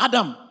him?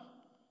 Adam.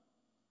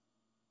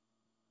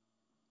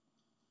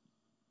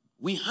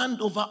 We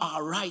hand over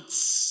our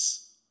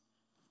rights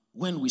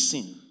when we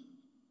sin.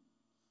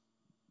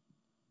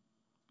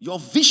 Your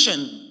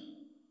vision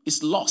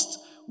is lost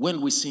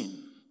when we sin.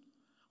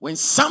 When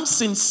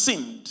Samson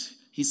sinned,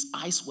 his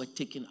eyes were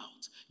taken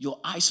out. Your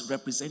eyes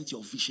represent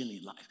your vision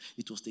in life.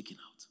 It was taken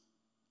out.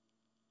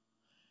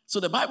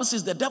 So the Bible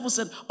says, the devil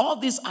said, all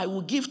this I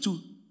will give to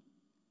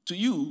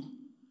you,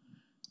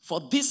 for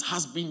this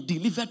has been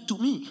delivered to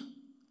me,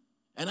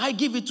 and I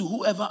give it to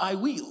whoever I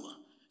will.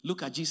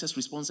 Look at Jesus'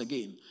 response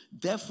again.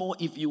 Therefore,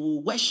 if you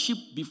will worship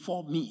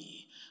before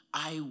me,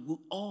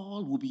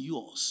 all will be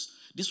yours.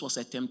 This was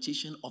a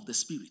temptation of the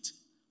spirit.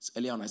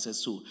 Earlier on I said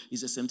so.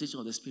 It's a temptation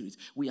of the spirit.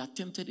 We are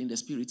tempted in the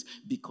spirit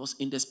because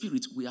in the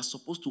spirit we are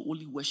supposed to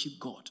only worship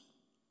God.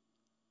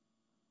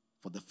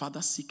 For the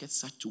Father seeketh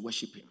such to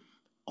worship him.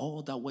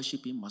 All that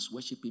worship him must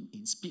worship him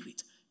in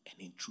spirit and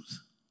in truth.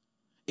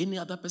 Any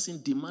other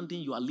person demanding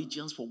your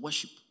allegiance for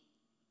worship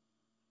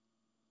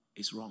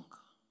is wrong.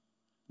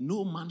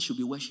 No man should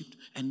be worshipped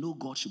and no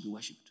God should be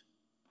worshipped.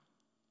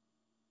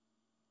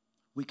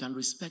 We can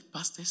respect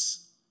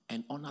pastors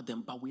and honor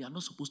them, but we are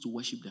not supposed to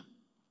worship them.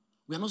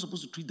 We are not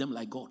supposed to treat them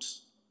like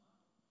gods.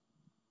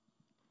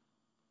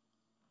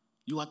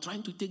 You are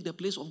trying to take the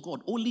place of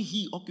God. Only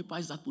he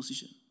occupies that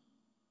position.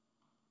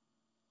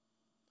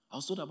 I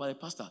was told about a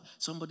pastor.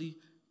 Somebody,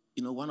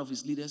 one of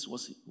his leaders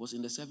was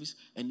in the service,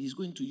 and he's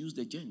going to use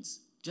the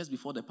gents just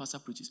before the pastor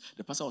preaches.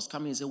 The pastor was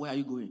coming and said, where are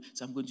you going?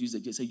 So I'm going to use the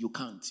gents. He said, you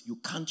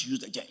can't use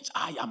the gents.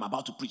 I am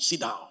about to preach.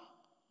 Sit down.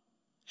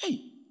 Hey,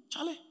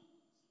 Charlie,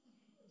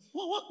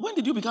 when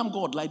did you become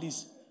God like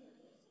this?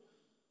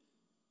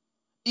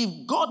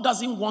 If God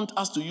doesn't want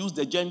us to use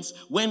the gents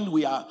when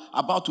we are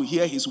about to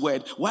hear his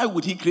word, why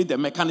would he create the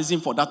mechanism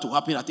for that to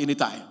happen at any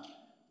time?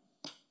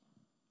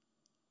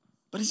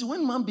 But you see,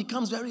 when man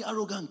becomes very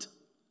arrogant,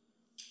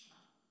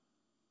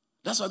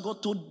 that's why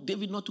God told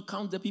David not to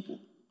count the people.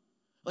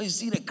 When you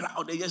see the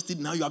crowd, they just did,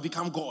 now you have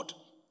become God.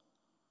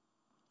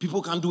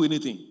 People can't do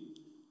anything.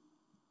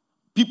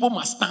 People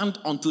must stand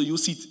until you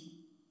sit.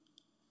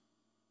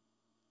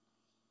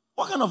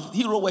 What kind of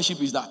hero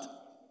worship is that?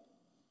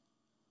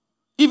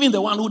 Even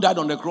the one who died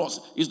on the cross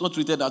is not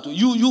treated that way.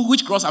 You,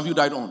 which cross have you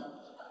died on?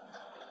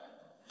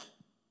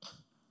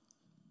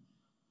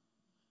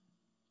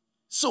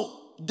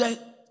 So the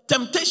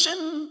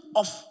temptation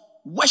of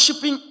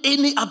worshiping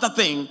any other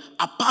thing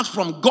apart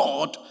from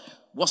God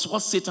was what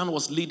Satan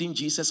was leading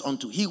Jesus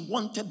onto. He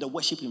wanted the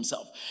worship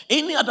himself.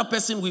 Any other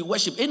person we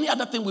worship, any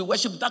other thing we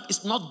worship that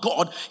is not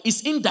God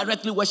is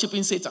indirectly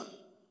worshiping Satan.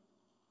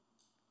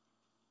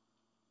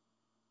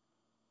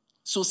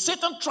 So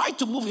Satan tried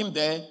to move him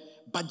there,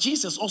 but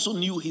Jesus also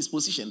knew his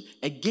position.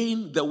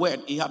 Again, the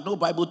word. He had no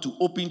Bible to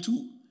open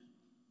to.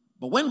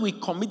 But when we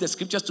commit the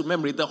scriptures to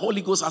memory, the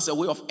Holy Ghost has a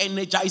way of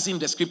energizing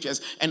the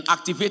scriptures and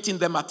activating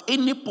them at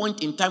any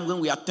point in time when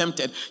we are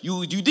tempted.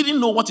 You didn't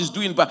know what it's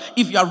doing, but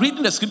if you are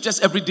reading the scriptures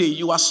every day,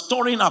 you are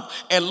storing up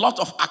a lot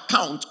of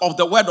account of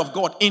the word of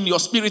God in your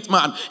spirit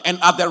man. And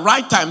at the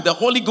right time, the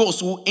Holy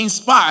Ghost will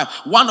inspire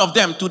one of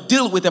them to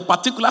deal with a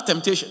particular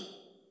temptation.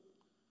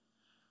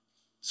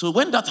 So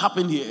when that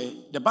happened here,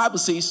 the Bible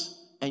says,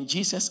 and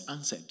Jesus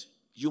answered.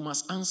 You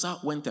must answer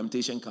when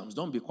temptation comes.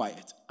 Don't be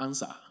quiet.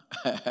 Answer.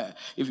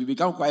 If you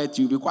become quiet,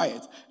 you'll be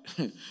quiet.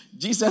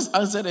 Jesus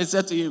answered and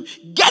said to him,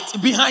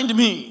 get behind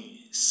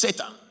me,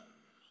 Satan.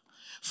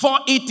 For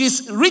it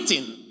is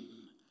written,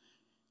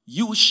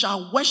 you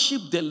shall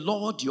worship the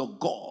Lord your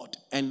God,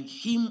 and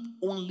him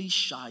only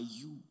shall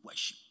you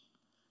worship.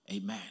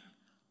 Amen.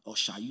 Or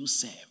shall you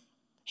serve?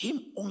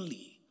 Him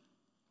only.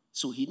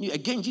 So he knew.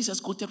 Again, Jesus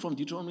quoted from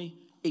Deuteronomy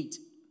 8.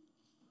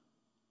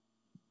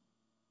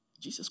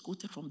 Jesus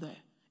quoted from there.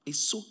 It's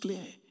so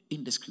clear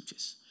in the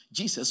scriptures.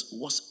 Jesus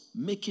was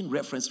making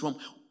reference from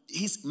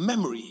his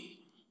memory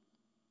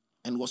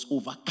and was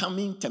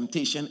overcoming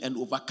temptation and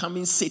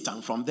overcoming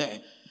Satan from there.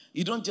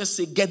 You don't just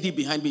say, get thee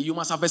behind me. You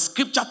must have a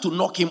scripture to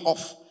knock him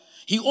off.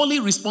 He only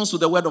responds to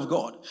the word of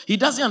God. He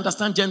doesn't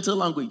understand gentle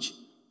language.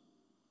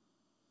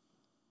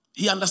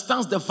 He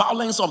understands the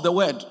violence of the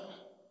word.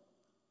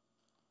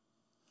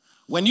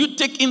 When you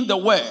take in the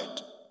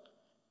word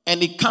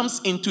and it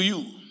comes into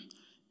you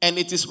and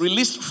it is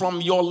released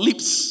from your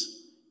lips,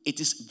 it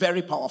is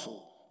very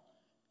powerful.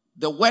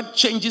 The word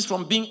changes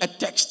from being a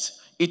text.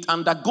 It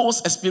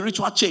undergoes a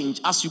spiritual change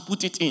as you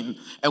put it in.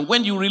 And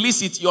when you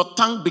release it, your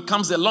tongue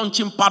becomes the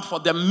launching pad for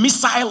the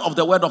missile of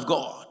the word of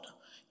God.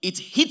 It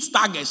hits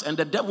targets and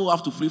the devil will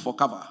have to flee for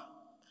cover.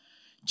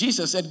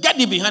 Jesus said, get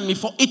thee behind me,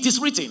 for it is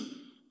written.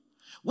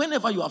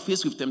 Whenever you are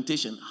faced with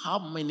temptation, how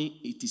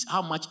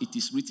much it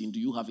is written do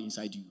you have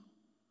inside you?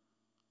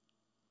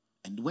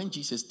 And when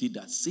Jesus did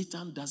that,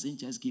 Satan doesn't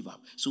just give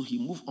up. So he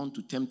moved on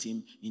to tempt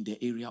him in the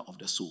area of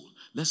the soul.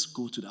 Let's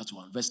go to that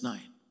one. Verse 9.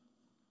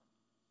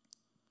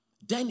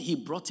 Then he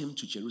brought him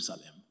to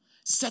Jerusalem,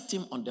 set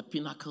him on the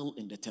pinnacle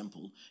in the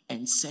temple,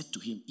 and said to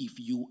him, if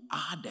you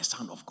are the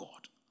Son of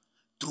God,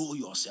 throw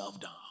yourself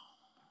down.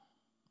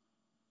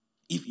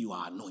 If you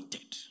are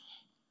anointed,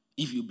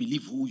 if you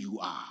believe who you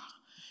are.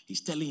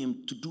 He's telling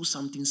him to do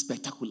something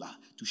spectacular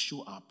to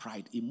show our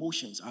pride.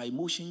 Our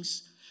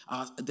emotions,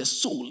 the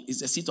soul is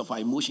the seat of our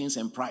emotions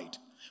and pride.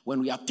 When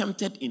we are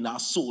tempted in our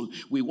soul,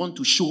 we want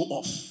to show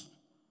off.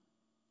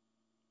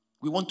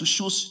 We want to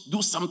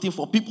do something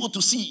for people to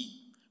see.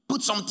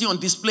 Put something on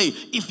display.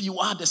 If you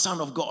are the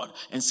Son of God.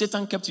 And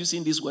Satan kept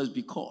using these words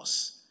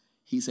because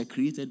he's a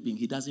created being.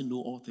 He doesn't know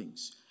all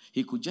things.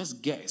 He could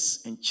just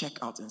guess and check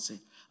out and say,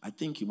 I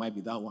think you might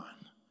be that one.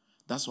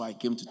 That's why I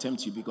came to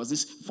tempt you, because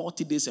this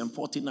 40 days and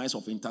 40 nights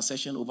of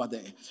intercession over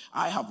there,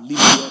 I have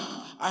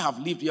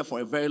lived here for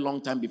a very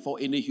long time before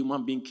any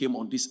human being came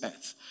on this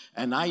earth.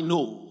 And I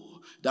know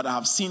that I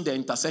have seen the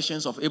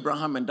intercessions of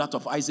Abraham and that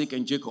of Isaac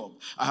and Jacob.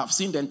 I have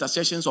seen the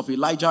intercessions of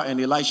Elijah and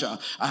Elisha.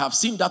 I have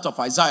seen that of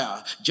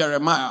Isaiah,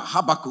 Jeremiah,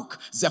 Habakkuk,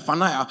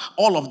 Zephaniah,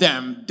 all of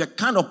them. The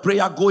kind of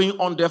prayer going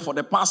on there for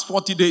the past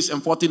 40 days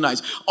and 40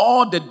 nights.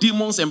 All the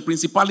demons and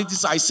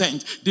principalities I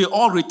sent, they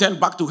all returned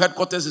back to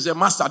headquarters and said,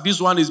 Master,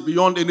 this one is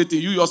beyond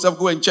anything. You yourself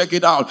go and check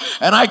it out.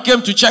 And I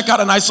came to check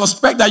out, and I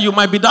suspect that you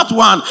might be that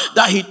one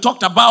that he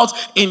talked about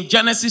in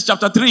Genesis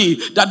chapter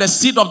 3, that the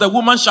seed of the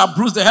woman shall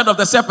bruise the head of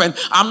the serpent.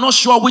 I'm not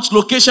sure which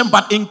location,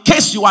 but in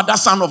case you are that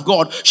Son of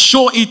God,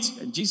 show it.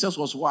 And Jesus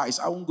was wise.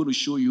 I'm going to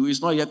show you.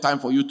 It's not yet time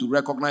for you to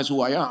recognize who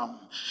I am.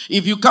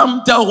 If you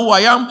can't tell who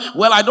I am,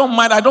 well, I don't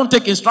mind. I don't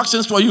take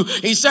instructions for you.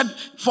 He said,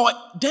 for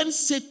then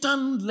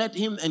Satan led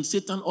him, and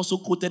Satan also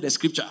quoted the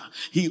scripture.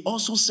 He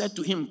also said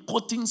to him,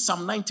 quoting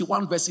Psalm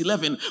 91 verse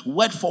 11,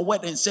 word for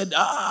word, and said,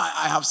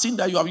 I have seen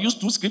that you have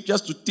used two scriptures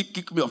to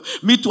kick me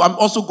off. Me too, I'm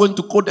also going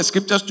to quote the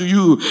scriptures to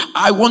you.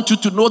 I want you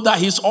to know that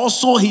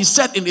he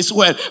said in his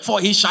word, for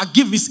he shall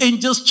give his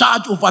angels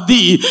charge over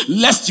thee,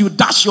 lest you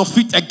dash your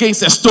feet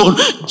against a stone.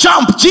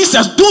 Jump,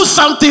 Jesus, do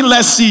something,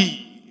 let's see.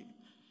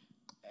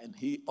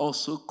 He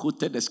also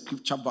quoted the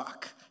scripture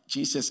back.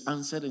 Jesus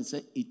answered and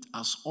said, it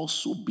has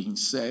also been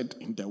said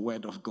in the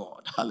word of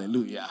God,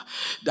 hallelujah,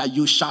 that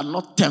you shall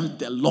not tempt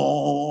the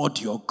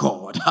Lord your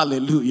God,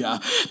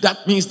 hallelujah.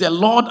 That means the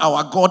Lord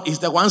our God is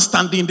the one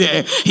standing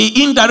there.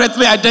 He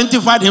indirectly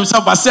identified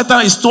himself, but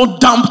Satan is so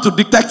dumb to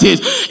detect it.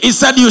 He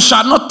said, you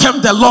shall not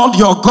tempt the Lord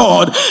your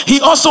God.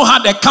 He also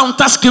had a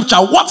counter scripture.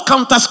 What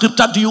counter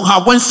scripture do you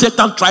have when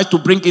Satan tries to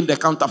bring in the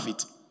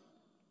counterfeit?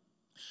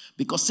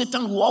 Because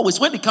Satan will always,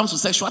 when it comes to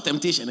sexual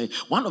temptation,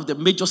 one of the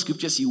major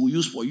scriptures he will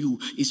use for you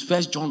is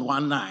 1 John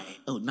 1:9.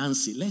 Oh,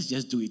 Nancy, let's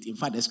just do it. In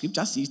fact, the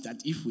scripture says that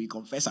if we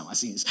confess our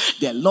sins,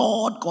 the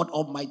Lord God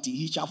Almighty,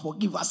 he shall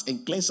forgive us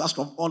and cleanse us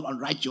from all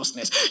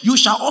unrighteousness. You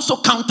shall also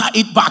counter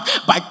it back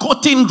by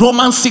quoting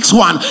Romans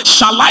 6:1.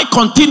 Shall I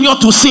continue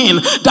to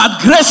sin that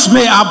grace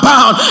may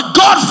abound?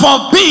 God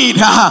forbid.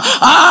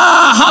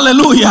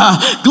 Hallelujah.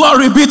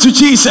 Glory be to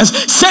Jesus.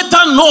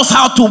 Satan knows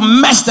how to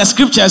mess the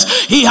scriptures.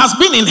 He has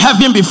been in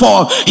heaven before.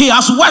 He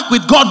has worked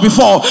with God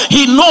before.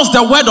 He knows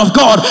the word of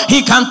God.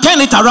 He can turn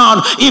it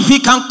around. If he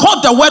can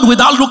quote the word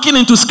without looking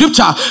into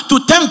scripture to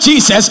tempt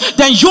Jesus,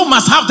 then you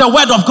must have the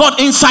word of God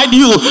inside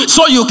you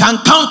so you can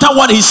counter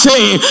what he's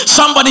saying.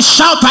 Somebody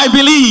shout, I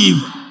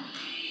believe.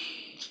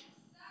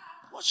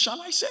 What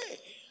shall I say?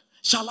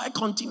 Shall I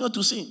continue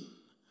to sin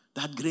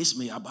that grace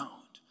may abound?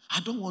 I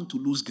don't want to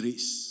lose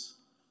grace.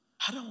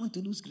 I don't want to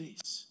lose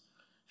grace.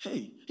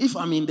 Hey, if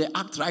I'm in the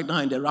act right now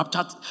and the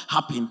rapture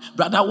happen,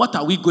 brother, what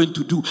are we going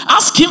to do?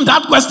 Ask him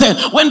that question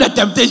when the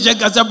temptation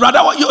comes. Brother,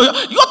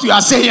 what you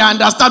are saying, I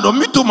understand.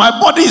 Me too, my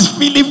body is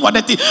feeling for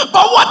the thing. But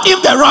what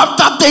if the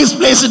rapture takes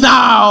place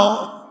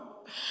now?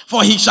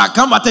 For he shall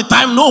come at a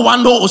time no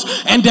one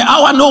knows, and the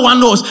hour no one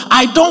knows.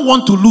 I don't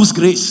want to lose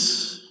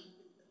grace.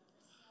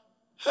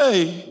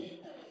 Hey,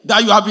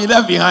 that you have been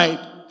left behind.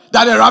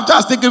 That the rapture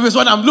has taken place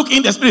when I'm looking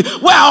in the spirit.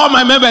 Where are all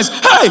my members?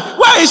 Hey,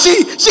 where is she?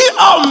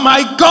 Oh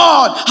my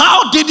God.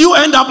 How did you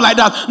end up like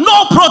that?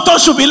 No proton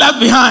should be left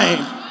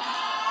behind.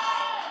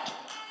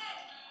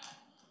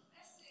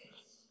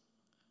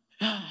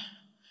 Yeah.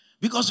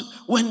 Because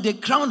when they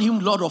crown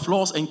him Lord of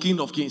Lords and King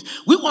of Kings,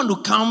 we want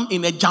to come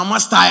in a Jama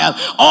style.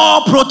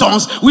 All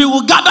protons, we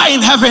will gather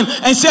in heaven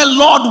and say,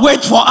 Lord, wait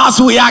for us.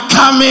 We are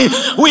coming.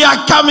 We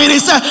are coming. He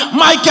said,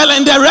 Michael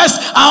and the rest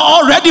are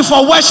all ready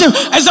for worship.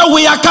 And so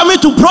we are coming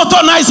to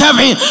protonize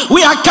heaven. We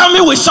are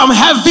coming with some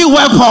heavy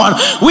weapon.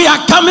 We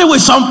are coming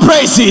with some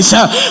praises.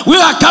 We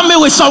are coming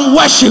with some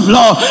worship,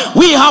 Lord.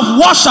 We have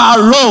washed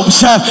our robes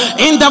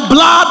in the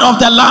blood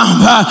of the Lamb.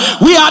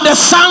 We are the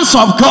sons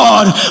of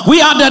God. We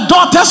are the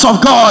daughters of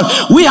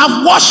God. We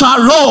have washed our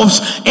robes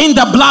in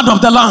the blood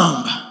of the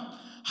Lamb.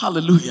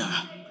 Hallelujah.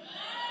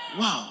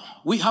 Wow.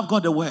 We have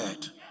got the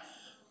word.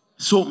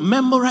 So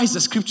memorize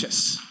the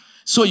scriptures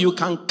so you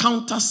can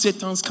counter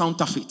Satan's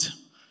counterfeit.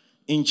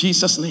 In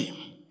Jesus' name.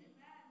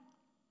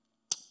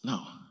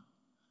 Now,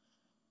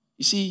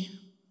 you see,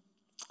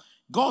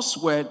 God's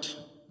word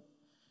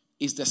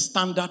is the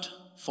standard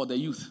for the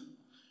youth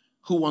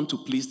who want to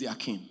please their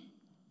king.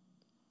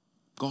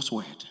 God's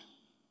word.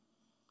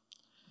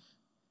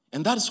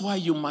 And that is why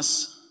you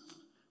must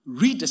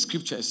read the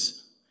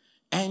scriptures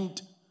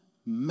and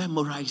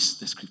memorize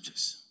the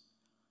scriptures.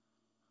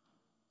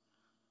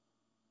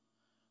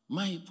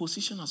 My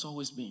position has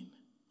always been,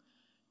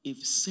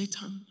 if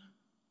Satan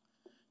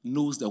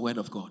knows the word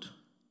of God,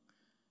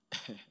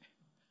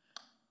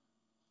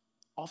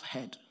 off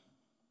head,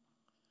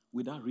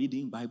 without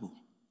reading Bible,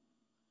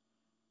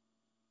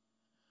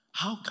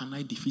 how can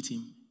I defeat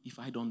him if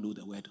I don't know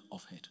the word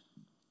off head?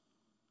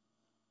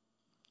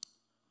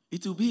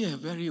 It will be a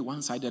very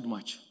one-sided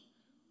match.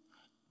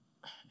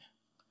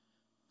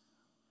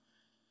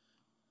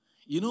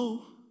 You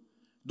know,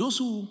 those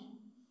who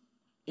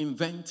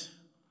invent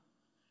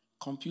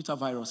computer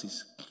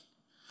viruses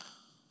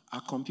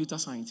are computer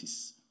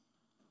scientists.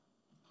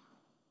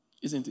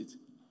 Isn't it?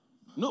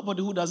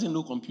 Nobody who doesn't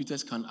know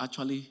computers can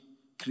actually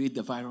create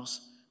the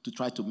virus to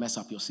try to mess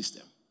up your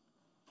system.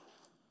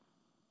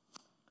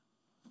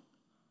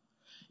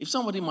 If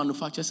somebody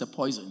manufactures a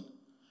poison,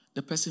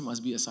 the person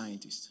must be a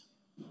scientist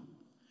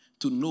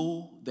to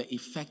know the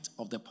effect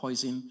of the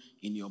poison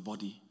in your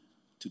body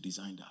to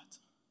design that.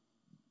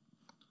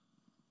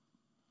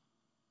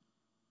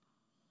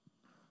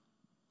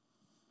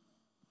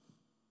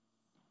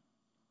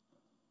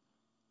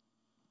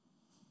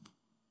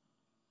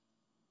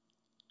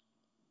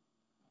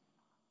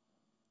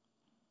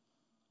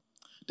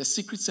 The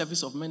secret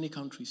service of many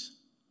countries,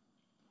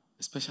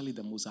 especially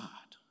the Mossad.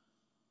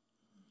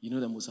 You know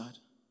the Mossad?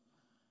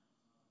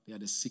 They are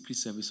the secret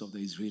service of the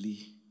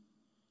Israeli.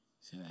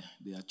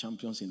 They are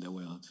champions in the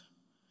world.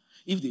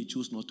 If they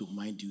choose not to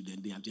mind you,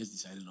 then they have just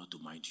decided not to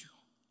mind you.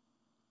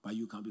 But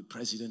you can be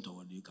president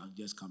or they can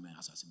just come and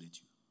assassinate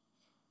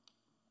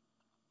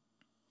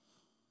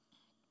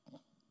you.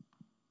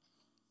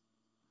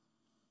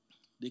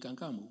 They can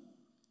come.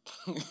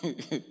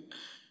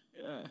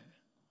 Yeah.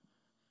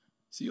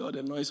 See all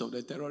the noise of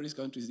the terrorist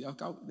countries, they have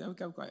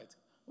kept quiet.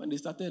 When they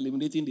started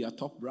eliminating their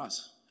top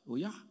brass, oh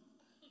yeah.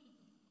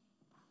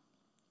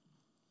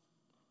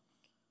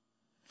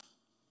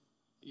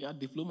 Yeah,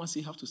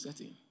 diplomacy have to set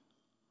in.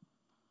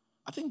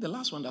 I think the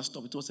last one that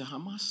stopped, it was a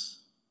Hamas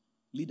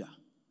leader.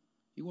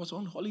 He was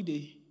on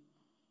holiday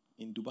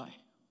in Dubai.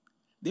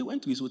 They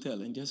went to his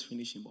hotel and just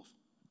finished him off.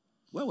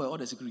 Where were all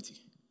the security?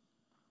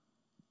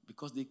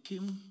 Because they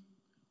came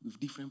with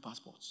different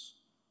passports.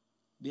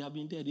 They have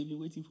been there, they've been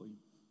waiting for him.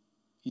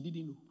 He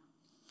didn't know.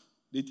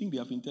 They think they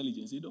have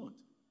intelligence, they don't.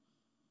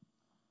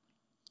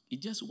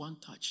 It's just one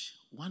touch,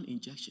 one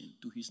injection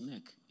to his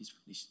neck, he's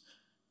finished.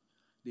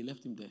 They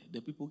left him there.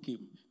 The people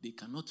came. They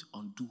cannot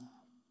undo.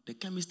 The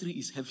chemistry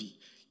is heavy.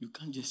 You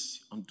can't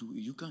just undo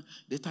it.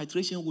 The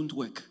titration won't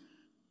work.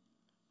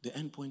 The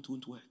endpoint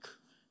won't work.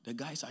 The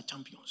guys are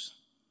champions.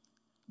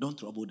 Don't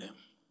trouble them.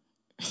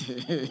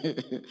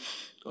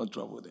 Don't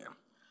trouble them.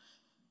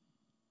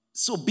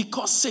 So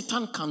because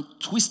Satan can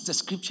twist the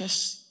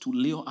scriptures to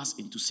lure us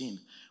into sin,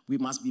 we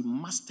must be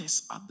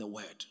masters at the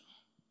word.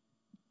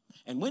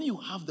 And when you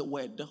have the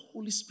word, the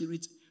Holy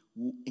Spirit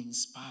will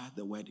inspire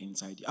the word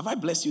inside you. Have I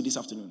blessed you this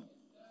afternoon?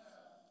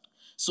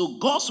 So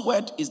God's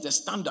word is the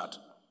standard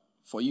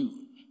for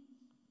you.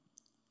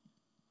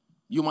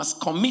 You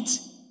must commit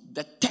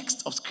the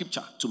text of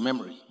scripture to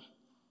memory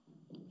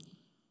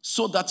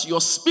so that your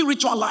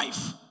spiritual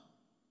life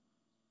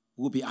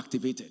will be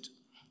activated.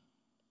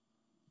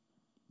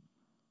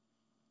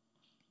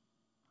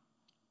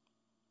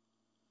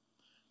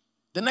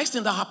 The next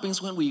thing that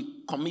happens when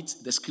we commit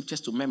the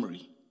scriptures to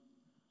memory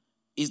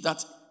is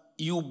that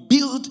you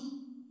build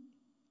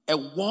a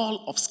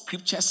wall of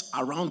scriptures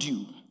around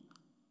you,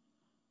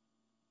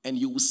 and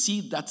you will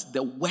see that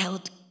the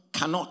world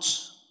cannot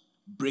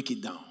break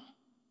it down.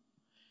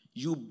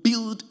 You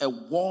build a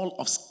wall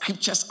of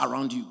scriptures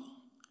around you.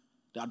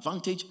 The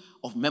advantage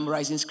of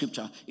memorizing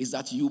scripture is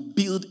that you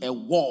build a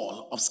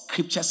wall of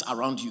scriptures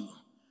around you,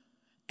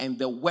 and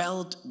the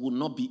world will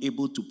not be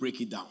able to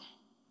break it down.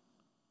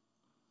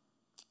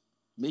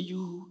 May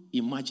you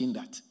imagine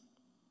that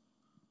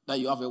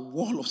you have a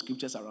wall of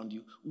scriptures around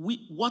you.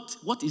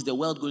 What is the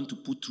world going to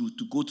put through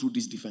to go through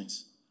this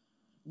defense?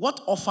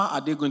 What offer are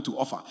they going to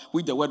offer,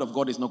 which the word of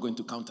God is not going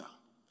to counter?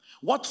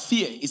 What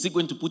fear is it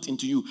going to put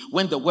into you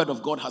when the word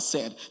of God has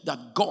said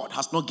that God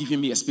has not given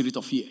me a spirit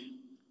of fear?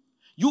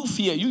 You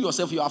fear, you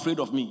yourself, you are afraid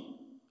of me.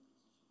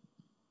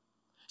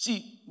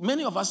 See,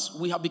 many of us,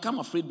 we have become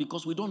afraid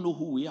because we don't know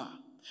who we are.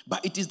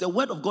 But it is the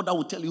word of God that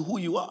will tell you who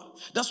you are.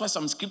 That's why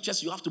some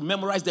scriptures, you have to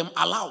memorize them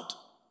aloud.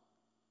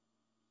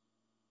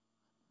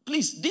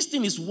 Please, this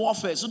thing is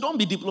warfare, so don't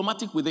be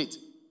diplomatic with it.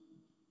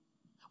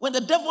 When the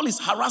devil is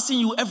harassing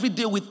you every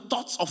day with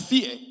thoughts of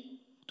fear,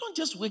 don't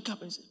just wake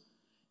up and say,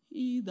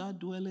 "He that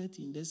dwelleth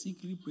in the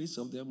secret place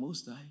of the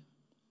Most High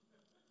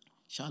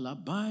shall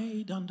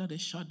abide under the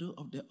shadow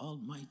of the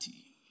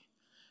Almighty.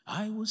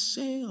 I will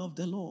say of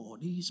the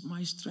Lord, He is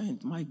my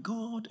strength, my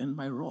God and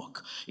my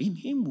rock. In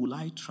Him will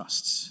I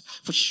trust.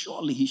 For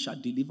surely He shall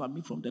deliver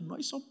me from the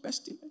noise of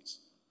pestilence,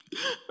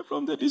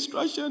 from the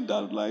destruction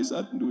that lies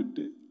at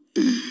noonday.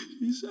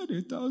 He said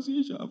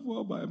 1,000 shall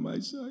fall by my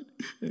side,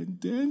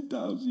 and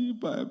 10,000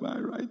 by my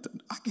right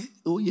hand." Okay.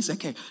 Oh, yes,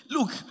 okay.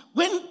 Look,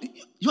 when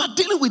you are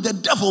dealing with the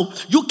devil,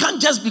 you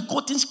can't just be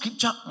quoting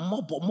scripture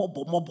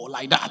mobo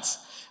like that.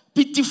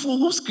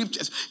 Pitiful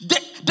scriptures.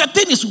 The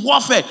thing is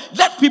warfare.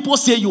 Let people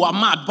say you are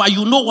mad, but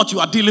you know what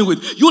you are dealing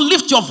with. You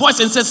lift your voice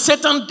and say,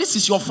 "Satan, this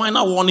is your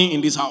final warning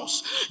in this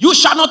house. You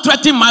shall not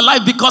threaten my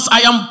life, because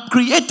I am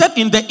created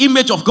in the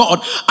image of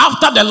God,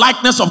 after the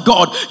likeness of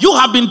God. You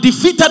have been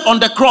defeated on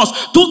the cross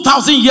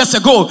 2,000 years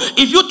ago.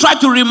 If you try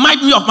to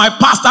remind me of my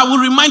past, I will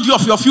remind you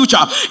of your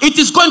future. It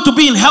is going to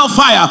be in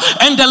hellfire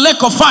and the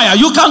lake of fire.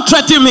 You can't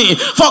threaten me,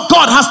 for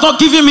God has not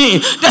given me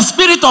the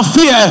spirit of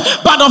fear,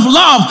 but of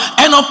love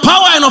and of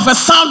power and of a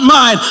sound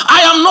mind.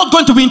 I am not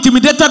going to be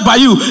intimidated by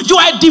you. You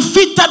are a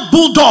defeated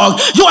bulldog.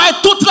 You are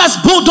a toothless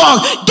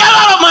bulldog. Get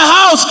out of my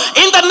house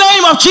in the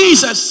name of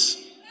Jesus."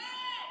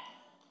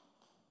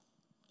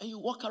 And you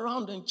walk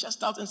around and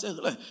chest out and say,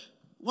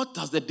 "What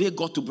has the day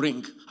got to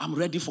bring? I'm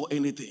ready for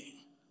anything."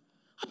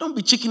 I don't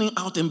be chickening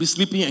out and be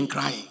sleeping and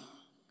crying.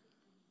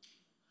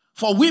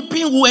 For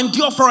weeping will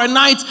endure for a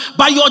night,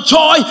 but your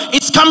joy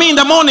is coming in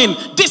the morning.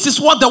 This is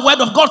what the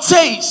word of God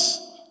says.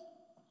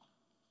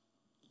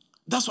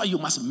 That's why you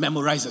must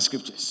memorize the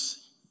scriptures.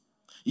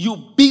 You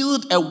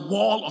build a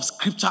wall of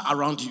scripture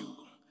around you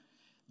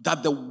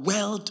that the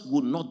world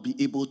will not be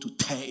able to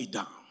tear it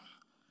down.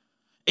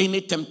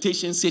 Any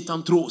temptation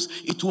Satan throws,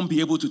 it won't be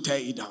able to tear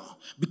it down,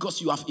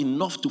 because you have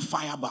enough to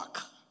fire back.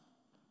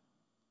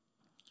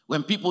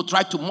 When people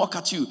try to mock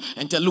at you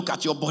and tell, "Look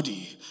at your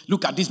body.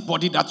 Look at this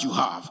body that you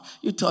have."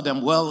 You tell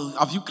them, "Well,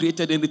 have you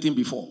created anything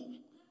before?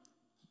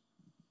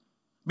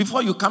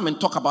 Before you come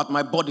and talk about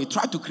my body,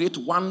 try to create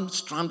one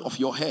strand of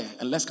your hair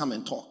and let's come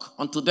and talk.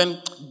 Until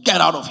then, get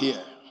out of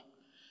here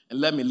and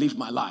let me live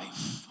my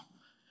life."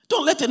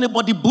 Don't let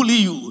anybody bully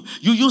you.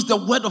 You use the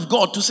word of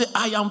God to say,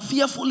 "I am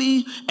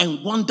fearfully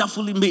and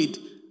wonderfully made."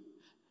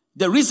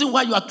 The reason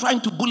why you are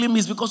trying to bully me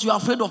is because you are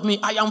afraid of me.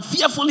 I am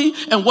fearfully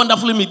and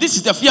wonderfully made. This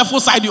is the fearful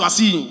side you are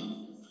seeing.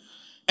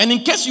 And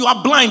in case you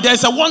are blind, there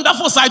is a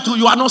wonderful side too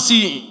you are not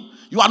seeing.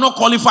 You are not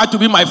qualified to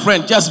be my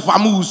friend. Just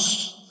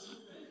vamoose.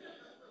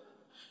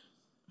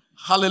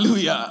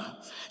 Hallelujah.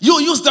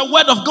 You use the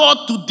word of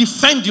God to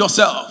defend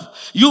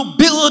yourself. You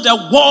build a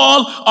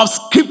wall of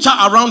scripture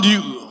around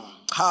you.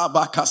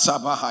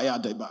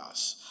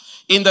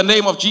 In the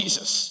name of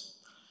Jesus.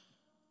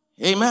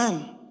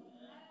 Amen.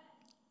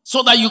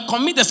 So that you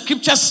commit the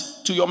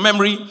scriptures to your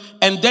memory,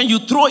 and then you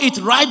throw it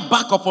right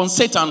back upon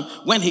Satan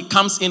when he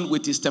comes in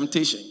with his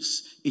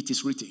temptations. It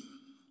is written.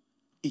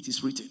 It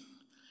is written.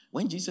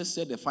 When Jesus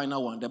said the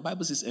final one, the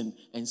Bible says,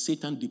 and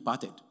Satan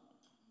departed.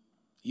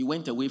 He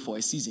went away for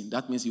a season.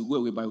 That means he'll go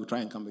away, but he'll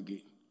try and come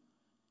again.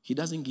 He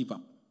doesn't give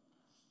up.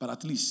 But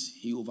at least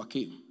he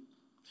overcame.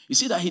 You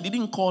see that he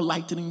didn't call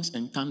lightnings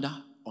and thunder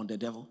on the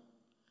devil.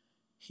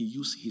 He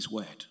used his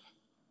word.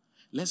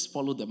 Let's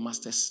follow the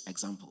master's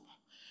example.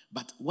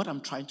 But what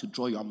I'm trying to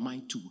draw your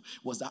mind to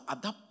was that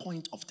at that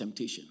point of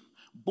temptation,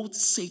 both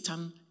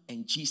Satan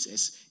and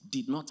Jesus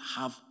did not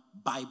have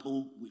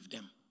Bible with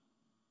them.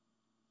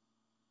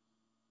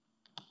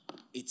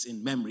 It's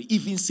in memory.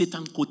 Even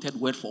Satan quoted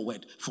word for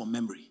word from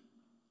memory.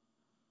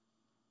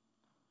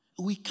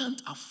 We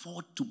can't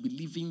afford to be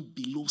living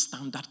below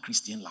standard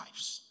Christian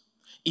lives.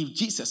 If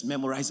Jesus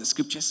memorized the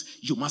scriptures,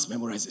 you must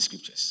memorize the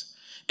scriptures.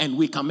 And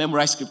we can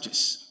memorize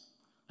scriptures.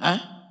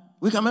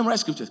 We can memorize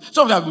scriptures.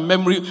 Some of you have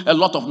memory, a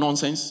lot of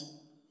nonsense.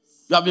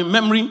 You have been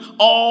remembering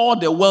all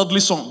the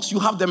worldly songs. You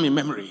have them in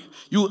memory.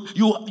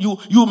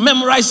 You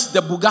memorize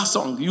the Buga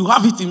song. You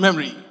have it in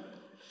memory.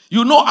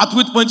 You know at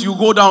which point you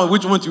go down,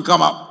 which point you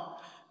come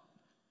up.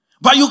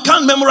 But you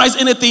can't memorize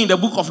anything in the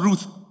book of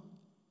Ruth.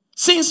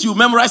 Since you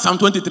memorize Psalm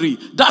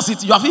 23, that's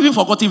it. You have even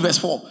forgotten verse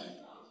 4.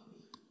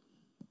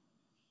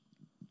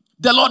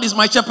 The Lord is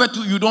my shepherd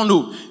too, you don't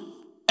know.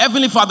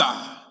 Heavenly Father,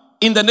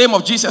 in the name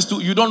of Jesus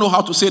too, you don't know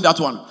how to say that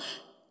one.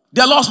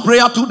 The Lord's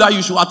Prayer too, that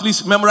you should at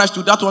least memorize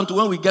to that one too.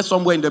 When we get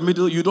somewhere in the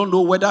middle, you don't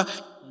know whether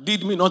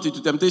lead me not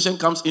into temptation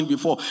comes in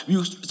before.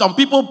 Some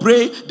people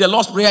pray the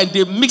Lord's Prayer and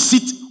they mix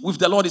it with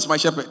the Lord is my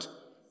shepherd.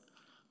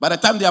 By the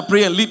time they are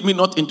praying, lead me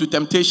not into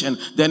temptation,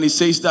 then it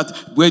says that,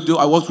 where do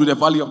I walk through the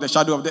valley of the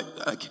shadow of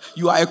death?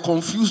 You are a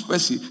confused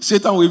person.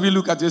 Satan will even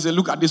look at you and say,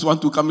 look at this one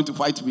too coming to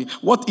fight me.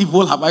 What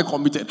evil have I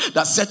committed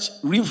that such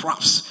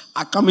riffraffs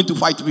are coming to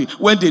fight me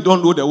when they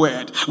don't know the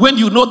word? When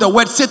you know the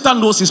word, Satan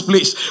knows his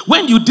place.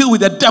 When you deal with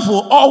the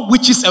devil, all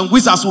witches and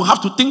wizards will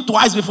have to think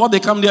twice before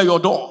they come near your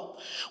door.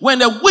 When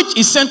a witch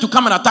is sent to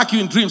come and attack you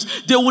in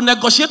dreams, they will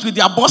negotiate with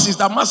their bosses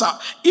that, Master,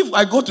 if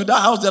I go to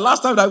that house, the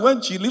last time I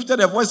went, she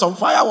lifted her voice on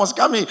fire was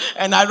coming.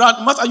 And I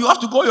ran, Master, you have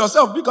to go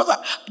yourself because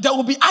there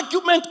will be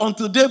argument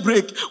until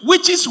daybreak.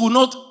 Witches will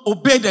not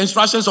obey the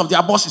instructions of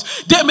their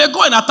bosses. They may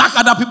go and attack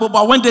other people,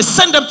 but when they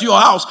send them to your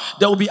house,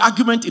 there will be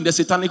argument in the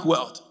satanic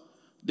world.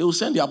 They will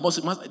send their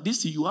bosses, Master,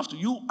 this thing you have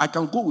to, I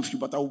can go with you,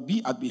 but I will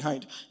be at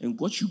behind and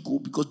watch you go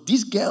because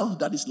this girl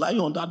that is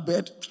lying on that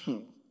bed,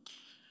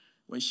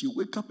 when she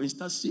wake up and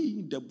start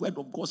saying the word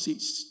of God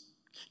says,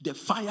 the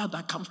fire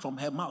that comes from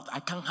her mouth, I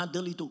can't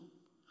handle it.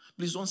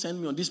 Please don't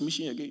send me on this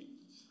mission again.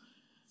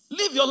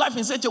 Live your life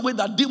in such a way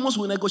that demons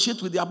will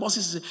negotiate with their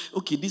bosses and say,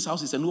 okay, this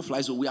house is a no-fly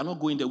zone. We are not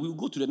going there. We will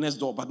go to the next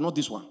door, but not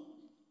this one.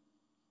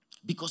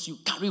 Because you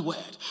carry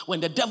word.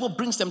 When the devil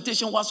brings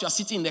temptation whilst you are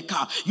sitting in the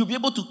car, you'll be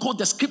able to quote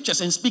the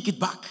scriptures and speak it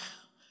back.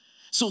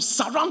 So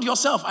surround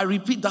yourself. I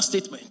repeat that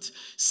statement.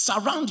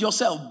 Surround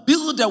yourself.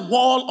 Build a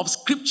wall of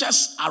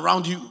scriptures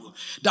around you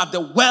that the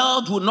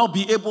world will not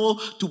be able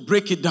to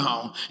break it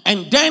down.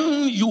 And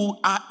then you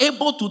are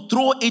able to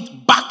throw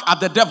it back at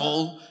the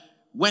devil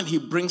when he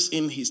brings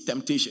in his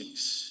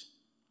temptations.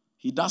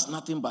 He does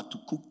nothing but to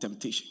cook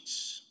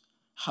temptations.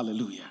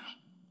 Hallelujah.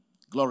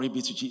 Glory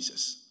be to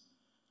Jesus.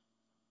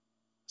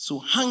 So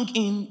hang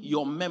in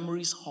your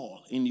memory's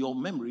hall. In your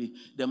memory,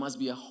 there must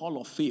be a hall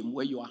of fame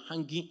where you are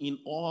hanging in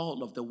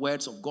all of the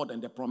words of God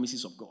and the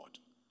promises of God.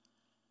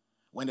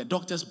 When the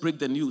doctors break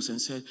the news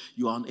and say,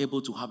 you are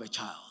unable to have a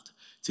child,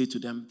 say to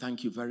them,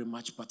 thank you very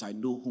much, but I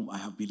know whom I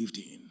have believed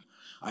in.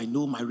 I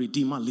know my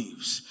Redeemer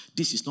lives.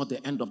 This is not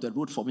the end of the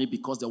road for me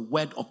because the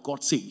word of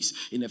God says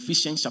in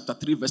Ephesians chapter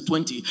 3 verse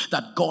 20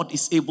 that God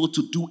is able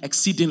to do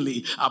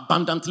exceedingly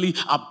abundantly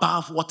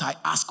above what I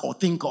ask or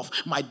think of.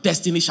 My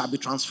destiny shall be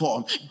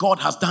transformed. God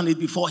has done it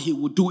before. He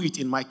will do it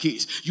in my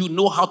case. You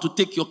know how to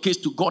take your case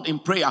to God in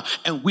prayer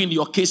and win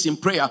your case in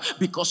prayer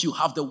because you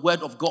have the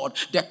word of God.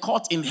 The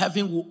court in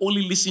heaven will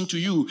only listen to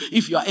you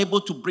if you are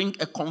able to bring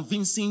a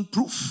convincing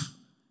proof.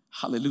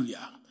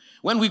 Hallelujah.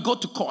 When we go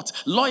to court,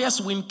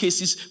 lawyers win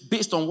cases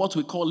based on what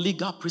we call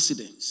legal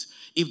precedents.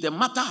 If the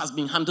matter has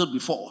been handled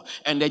before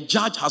and the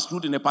judge has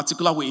ruled in a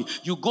particular way,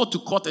 you go to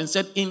court and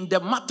said, in the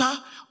matter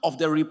of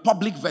the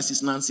Republic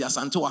versus Nancy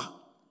Asantewa,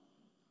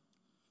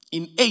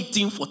 in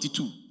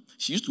 1842,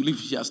 she used to live,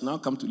 she has now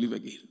come to live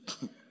again.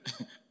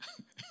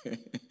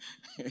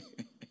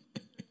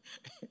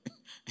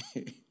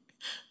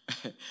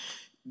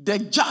 The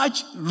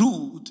judge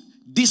ruled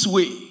this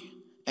way,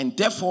 and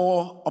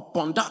therefore,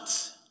 upon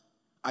that,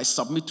 I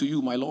submit to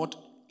you, my Lord,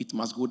 it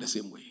must go the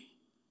same way.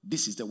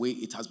 This is the way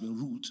it has been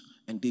ruled.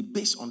 And they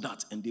base on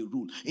that and they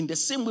rule. In the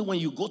same way, when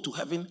you go to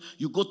heaven,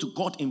 you go to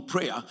God in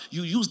prayer.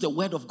 You use the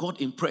word of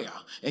God in prayer.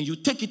 And you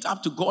take it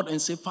up to God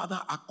and say, Father,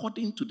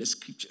 according to the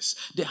scriptures,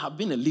 there have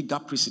been a legal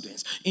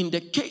precedence. In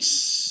the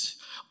case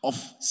of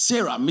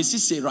Sarah, Mrs.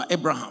 Sarah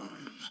Abraham,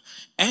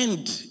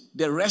 and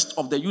the rest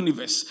of the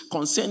universe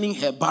concerning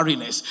her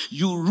barrenness,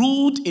 you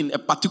ruled in a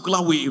particular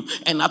way,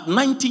 and at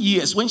 90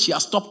 years when she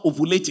has stopped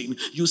ovulating,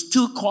 you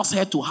still cause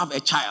her to have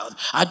a child.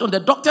 The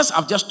doctors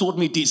have just told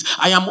me this.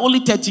 I am only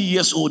 30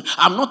 years old.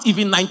 I'm not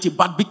even 90,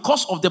 but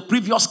because of the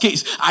previous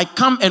case, I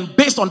come and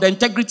based on the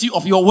integrity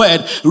of your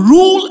word,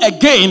 rule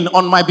again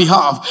on my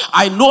behalf.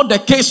 I know the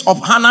case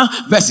of Hannah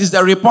versus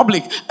the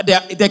Republic,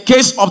 the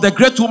case of the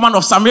great woman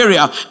of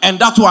Samaria, and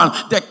that one,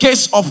 the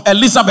case of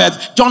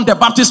Elizabeth, John the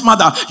Baptist's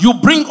mother. You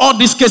bring all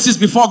these cases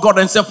before God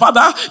and say,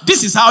 Father,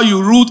 this is how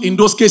you ruled in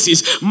those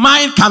cases.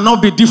 Mine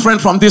cannot be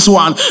different from this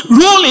one.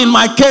 Rule in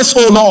my case,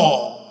 O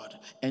Lord.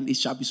 And it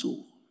shall be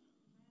so.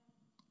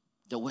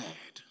 The word.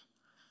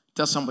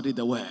 Tell somebody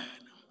the word.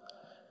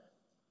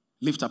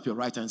 Lift up your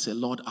right hand and say,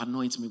 Lord,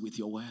 anoint me with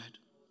your word.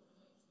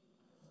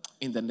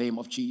 In the name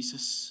of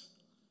Jesus.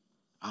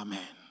 Amen.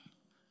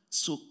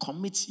 So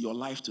commit your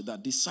life to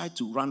that. Decide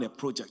to run a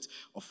project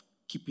of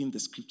keeping the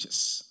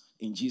scriptures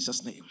in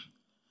Jesus' name.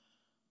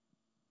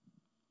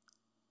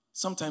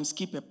 Sometimes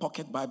keep a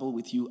pocket Bible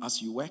with you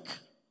as you work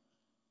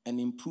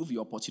and improve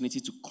your opportunity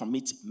to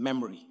commit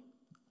memory.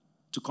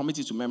 to commit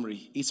it to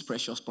memory, its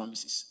precious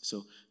promises.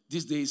 So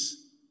these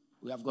days,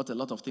 we have got a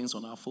lot of things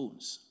on our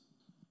phones.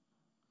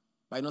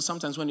 But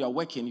sometimes when you are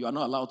working, you are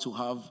not allowed to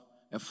have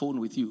a phone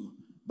with you,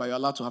 but you're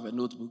allowed to have a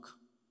notebook,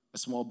 a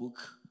small book.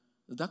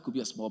 That could be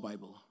a small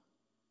Bible.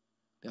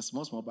 There are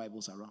small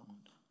Bibles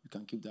around. You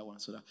can keep that one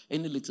so that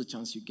any little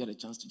chance you get a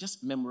chance to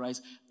just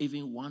memorize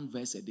even one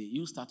verse a day.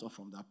 You start off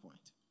from that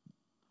point.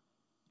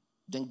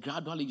 Then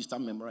gradually you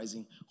start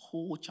memorizing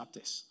whole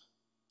chapters.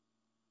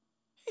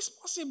 It's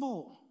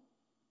possible.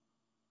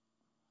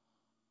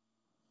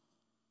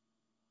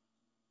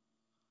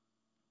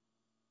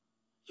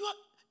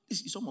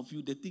 Some of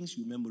you, the things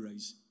you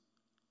memorize.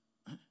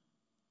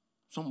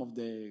 Some of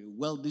the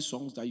wealthy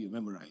songs that you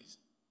memorize.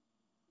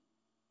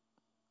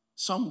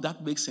 Some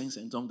that make sense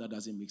and some that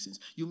doesn't make sense.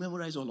 You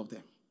memorize all of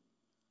them.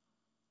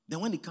 Then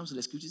when it comes to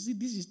the scriptures, see,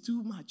 this is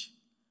too much.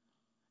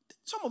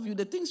 Some of you,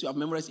 the things you have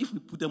memorized, if we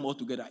put them all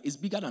together, it's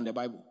bigger than the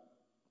Bible.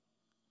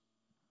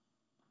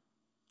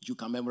 You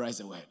can memorize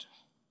the word.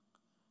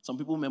 Some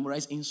people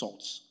memorize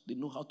insults. They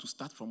know how to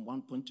start from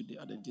one point to the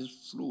other and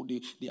just flow.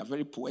 They are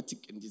very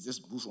poetic and they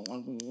just move from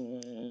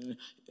one.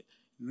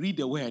 Read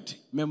the word.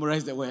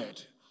 Memorize the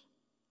word.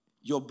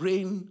 Your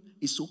brain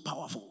is so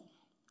powerful.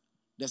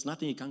 There's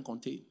nothing it can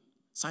contain.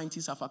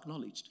 Scientists have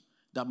acknowledged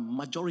that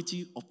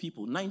majority of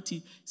people,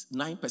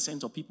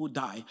 99% of people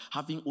die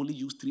having only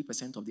used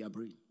 3% of their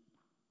brain.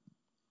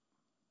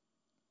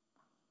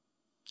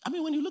 I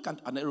mean, when you look at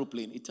an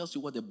aeroplane, it tells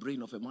you what the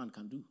brain of a man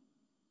can do.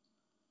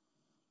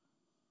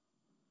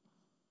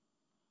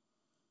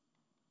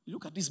 You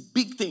look at this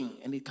big thing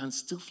and it can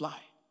still fly.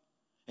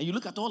 And you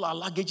look at all our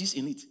luggages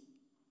in it.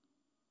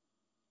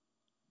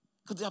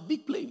 Because they are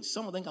big planes.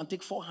 Some of them can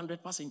take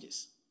 400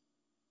 passengers.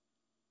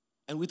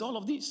 And with all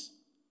of this,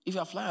 if you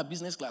are flying a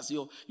business class,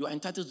 you're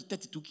entitled to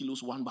 32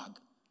 kilos, one bag.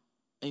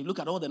 And you look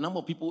at all the number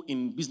of people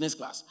in business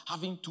class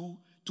having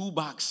two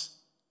bags.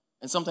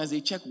 And sometimes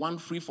they check one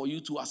free for you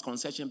too as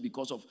concession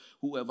because of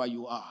whoever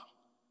you are.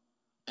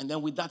 And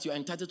then with that, you're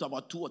entitled to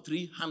about 2 or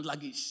 3 hand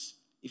luggage.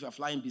 If you're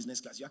flying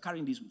business class, you're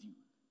carrying this with you.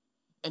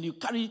 And you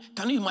carry,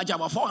 can you imagine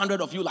about 400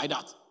 of you like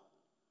that?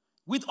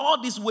 With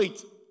all this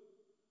weight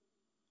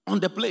on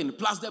the plane,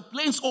 plus the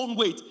plane's own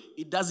weight,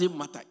 it doesn't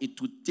matter.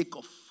 It will take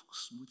off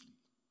smoothly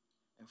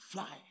and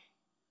fly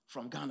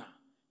from Ghana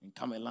and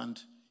come and land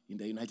in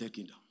the United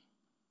Kingdom.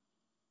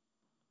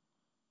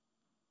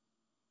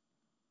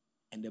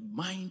 And the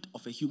mind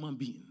of a human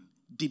being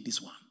did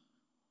this one.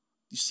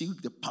 You see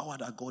the power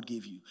that God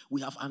gave you.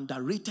 We have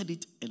underrated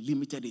it and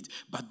limited it.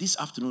 But this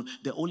afternoon,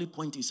 the only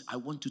point is I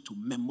want you to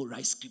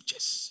memorize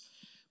scriptures.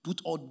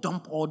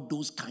 Dump all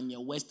those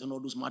Kanye West and all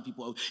those mad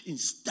people.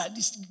 Instead,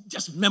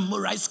 just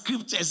memorize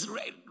scriptures.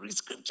 Read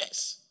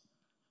scriptures.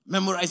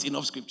 Memorize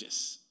enough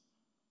scriptures.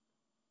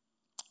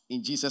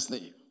 In Jesus'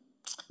 name.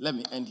 Let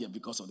me end here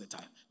because of the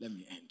time. Let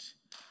me end.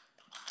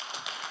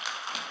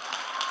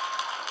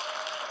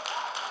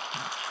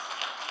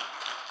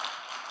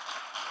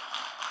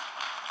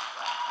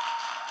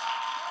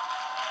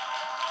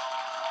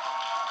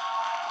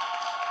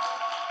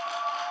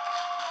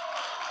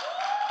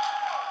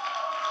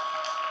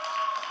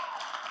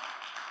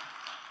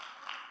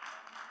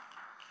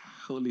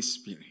 Holy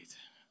Spirit,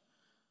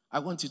 I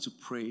want you to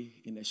pray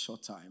in a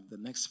short time, the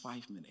next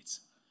 5 minutes.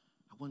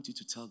 I want you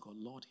to tell God,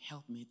 Lord,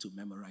 help me to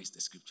memorize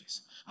the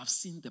scriptures. I've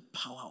seen the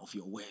power of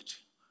your word.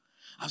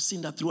 I've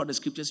seen that throughout the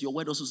scriptures. Your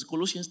word also,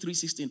 Colossians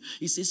 3:16,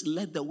 it says,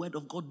 let the word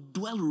of God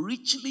dwell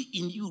richly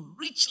in you,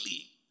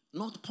 richly,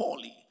 not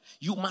poorly.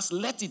 You must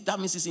let it, that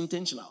means it's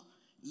intentional.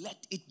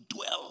 Let it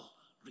dwell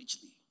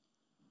richly.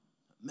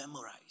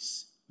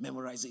 Memorize,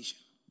 memorization.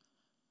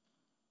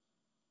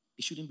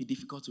 It shouldn't be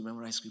difficult to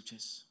memorize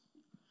scriptures.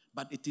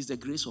 But it is the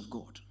grace of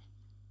God.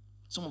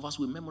 Some of us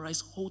will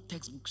memorize whole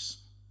textbooks.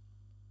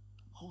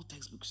 Whole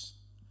textbooks.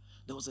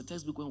 There was a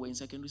textbook when we were in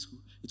secondary school.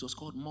 It was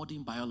called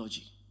Modern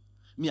Biology.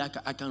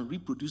 I can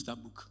reproduce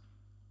that book.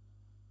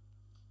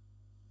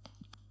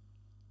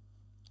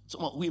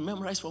 So we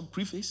memorize from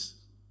preface.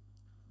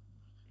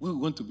 We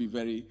want to be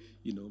very,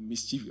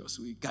 mischievous.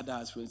 We gather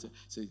as friends and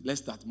say, let's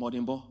start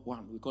Modern Bo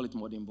 1. We call it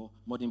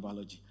Modern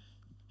Biology.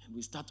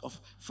 We start off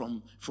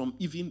from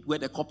even where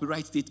the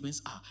copyright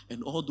statements are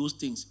and all those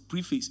things,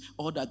 preface,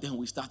 all that, then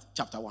we start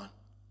chapter 1.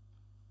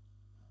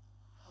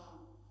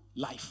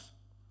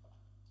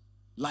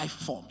 Life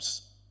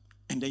forms.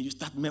 And then you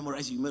start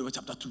memorizing, you memorize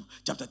chapter 2,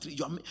 chapter 3.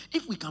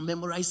 If we can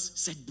memorize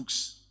set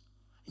books,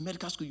 in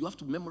medical school, you have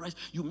to memorize,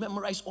 you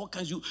memorize all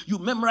kinds, you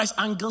memorize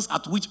angles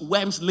at which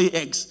worms lay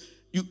eggs.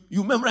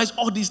 You memorize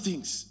all these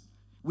things.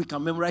 We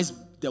can memorize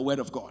the word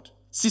of God.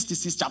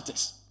 66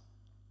 chapters.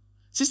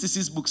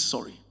 66 books,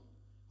 sorry.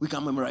 We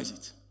can memorize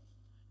it.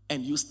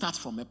 And you start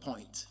from a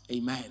point.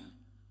 Amen.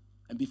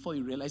 And before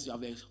you realize, you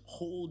have a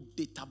whole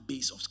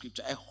database of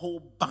scripture, a whole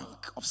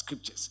bank of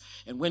scriptures.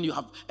 And when you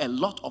have a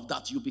lot of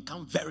that, you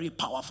become very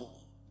powerful.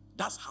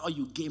 That's how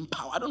you gain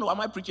power. I don't know,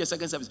 am I preaching a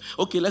second service?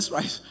 Okay, let's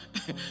rise.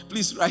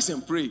 Please rise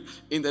and pray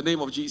in the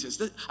name of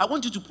Jesus. I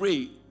want you to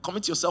pray.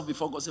 Commit yourself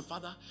before God. Say,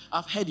 Father,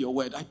 I've heard your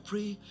word. I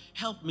pray,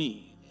 help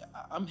me.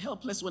 I'm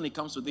helpless when it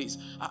comes to this.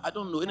 I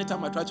don't know.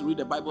 Anytime I try to read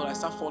the Bible, I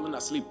start falling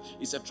asleep.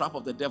 It's a trap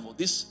of the devil.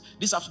 This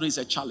afternoon is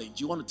a challenge.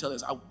 You want to tell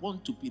us, I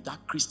want to be that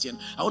Christian.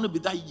 I want to be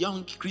that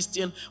young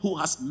Christian who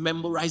has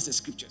memorized the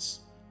scriptures.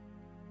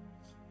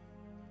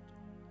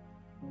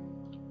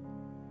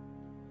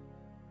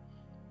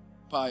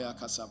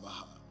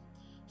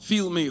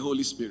 Fill me,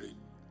 Holy Spirit.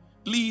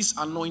 Please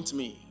anoint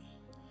me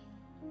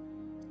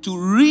to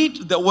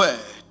read the word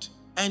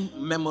and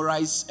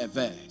memorize a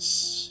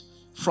verse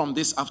from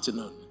this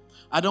afternoon.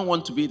 I don't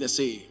want to be the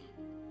same.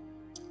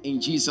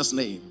 In Jesus'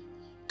 name.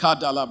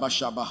 Thank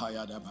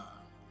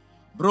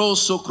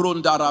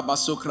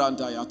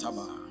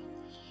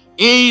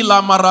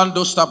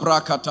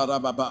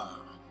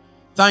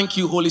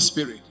you, Holy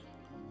Spirit.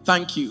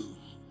 Thank you.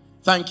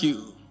 Thank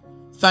you.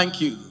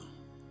 Thank you.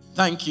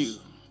 Thank you.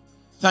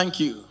 Thank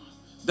you.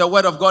 The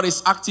word of God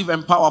is active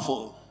and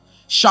powerful,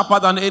 sharper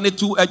than any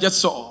two-edged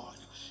sword.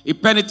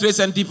 It penetrates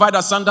and divides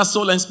asunder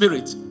soul and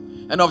spirit,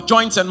 and of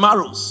joints and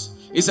marrows.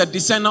 It's a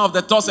discerner of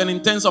the thoughts and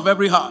intents of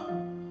every heart.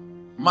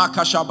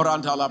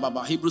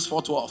 Hebrews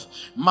 4:12.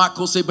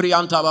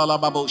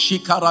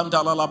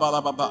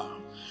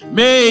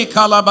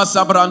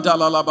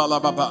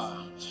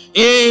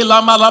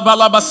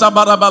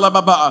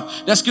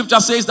 The scripture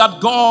says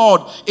that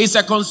God is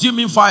a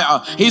consuming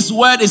fire. His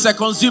word is a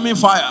consuming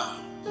fire.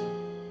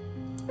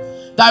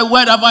 Thy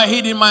word have I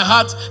hid in my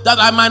heart, that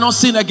I might not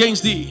sin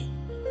against thee.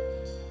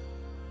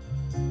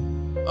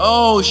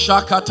 Oh,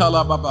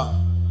 Shakatala Baba.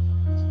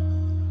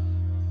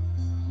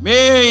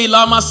 Me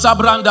Lama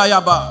Sabranda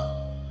Yaba.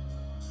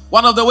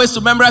 One of the ways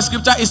to memorize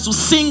scripture is to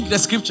sing the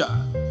scripture.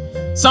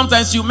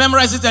 Sometimes you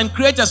memorize it and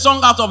create a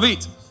song out of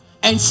it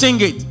and sing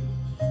it.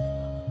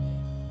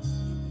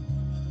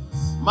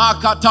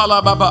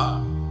 Makatala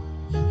Baba.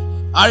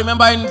 I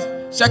remember in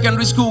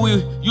secondary school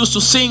we used to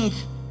sing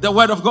the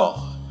word of God.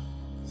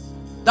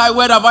 Thy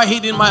word have I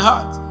hid in my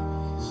heart.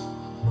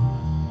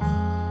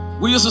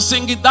 We used to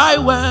sing it. Thy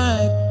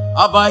word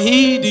have I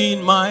hid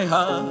in my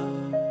heart,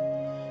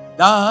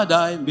 that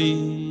I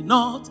may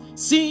not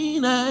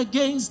sin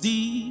against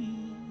thee.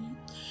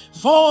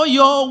 For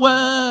your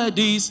word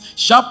is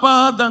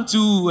sharper than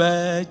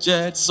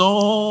two-edged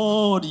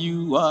sword.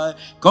 You are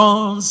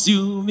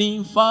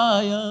consuming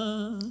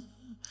fire.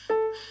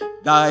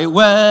 Thy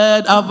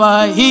word have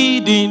I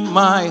hid in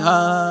my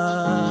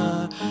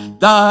heart,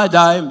 that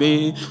I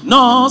may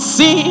not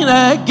sin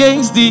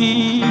against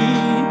thee.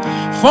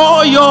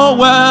 For your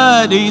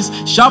word is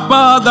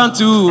sharper than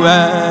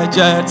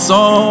two-edged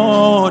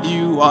sword.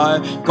 You are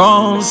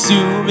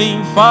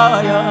consuming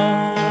fire.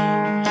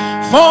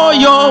 For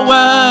your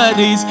word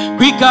is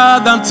quicker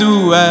than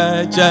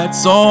two-edged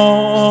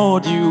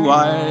sword. You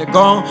are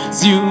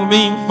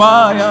consuming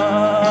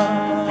fire.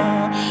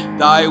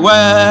 Thy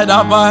word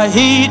have I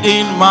hid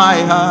in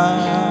my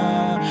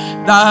heart,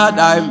 that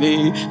I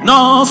may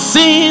not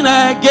sin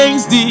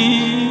against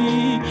thee.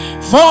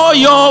 For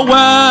your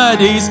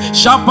word is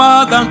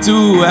sharper than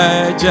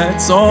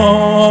two-edged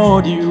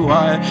sword. You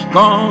are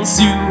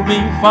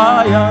consuming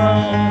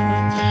fire.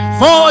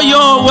 For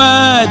your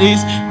word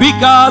is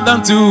quicker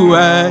than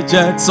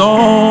two-edged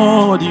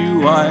sword.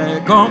 You are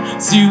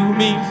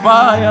consuming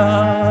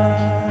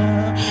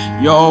fire.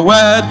 Your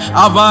word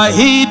have I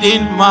hid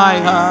in my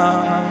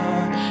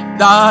heart,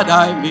 that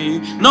I may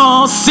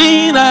not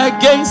sin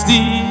against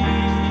thee.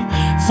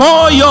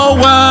 For your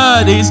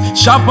word is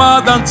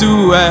sharper than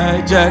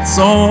two-edged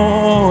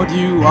sword.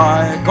 You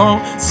are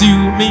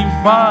consuming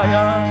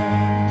fire.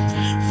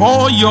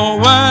 For your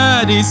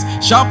word is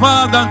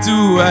sharper than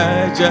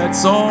two-edged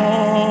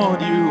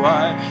sword. You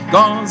are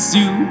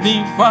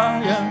consuming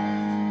fire.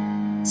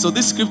 So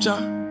this scripture,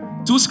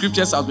 two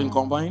scriptures have been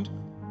combined.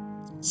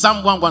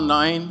 Psalm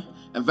 119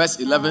 and verse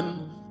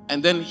 11.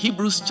 And then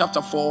Hebrews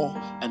chapter 4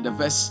 and the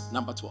verse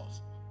number 12.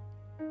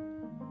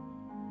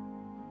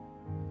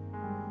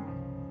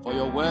 For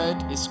your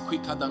word is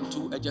quicker than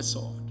two-edged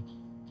sword.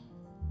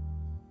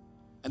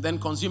 And then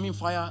consuming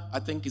fire, I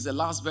think, is the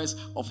last verse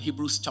of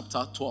Hebrews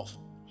chapter 12.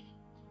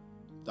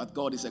 That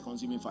God is a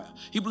consuming fire.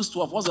 Hebrews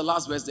 12, what's the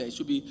last verse there? It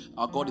should be,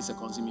 our God is a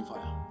consuming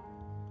fire.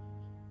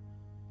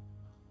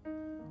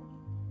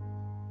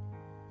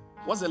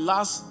 What's the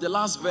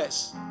last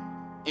verse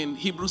in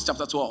Hebrews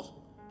chapter 12?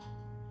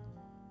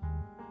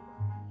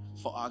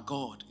 For our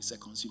God is a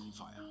consuming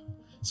fire.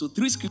 So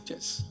three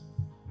scriptures.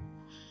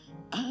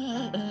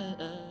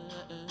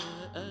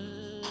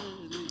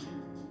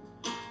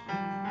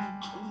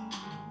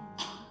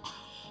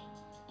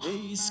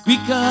 It's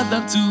quicker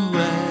than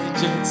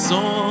two-edged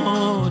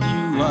sword.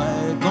 You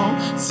are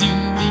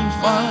consuming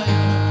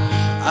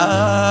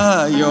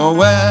fire. Your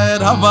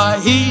word have I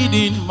hid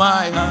in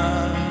my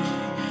heart,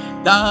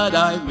 that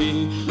I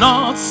may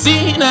not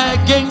sin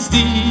against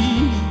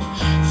thee.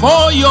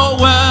 For your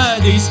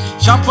word is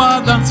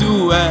sharper than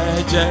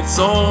two-edged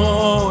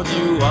sword.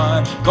 You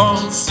are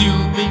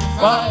consuming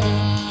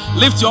fire.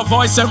 Lift your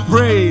voice and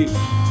pray.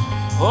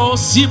 Oh,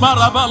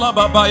 Sibarabala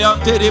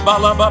Babayantere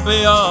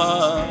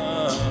Balababea.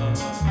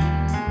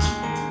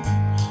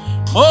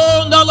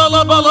 Oh, la la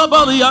bala bala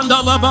bali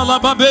andala bala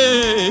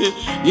babe.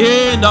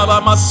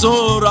 Yendala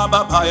masora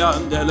babaya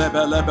bele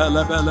bele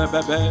bele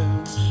bebe.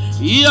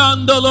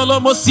 Yandolo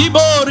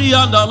mosibori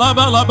andala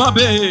bala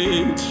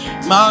babe.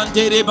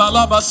 Mandere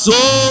bala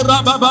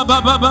basora baba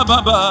baba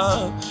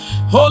baba.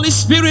 Holy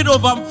Spirit,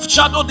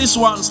 overshadow these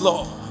ones,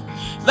 Lord.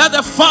 Let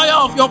the fire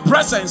of your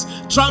presence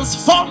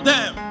transform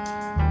them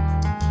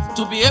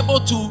to be able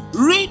to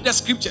read the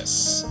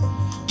scriptures.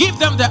 Give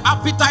them the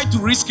appetite to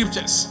read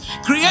scriptures.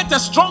 Create a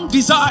strong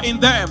desire in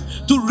them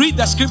to read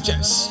the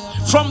scriptures.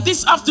 From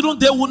this afternoon,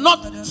 they will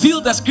not feel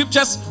the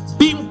scriptures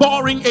being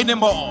boring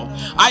anymore.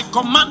 I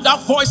command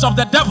that voice of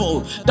the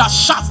devil that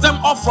shuts them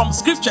off from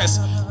scriptures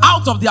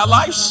out of their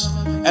lives.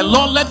 And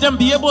Lord, let them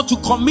be able to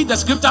commit the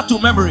scripture to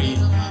memory.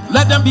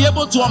 Let them be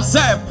able to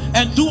observe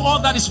and do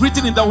all that is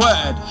written in the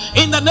word.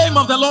 In the name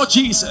of the Lord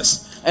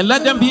Jesus. And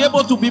let them be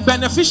able to be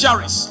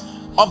beneficiaries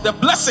of the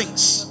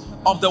blessings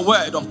of the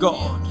word of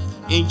God.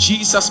 In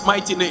Jesus'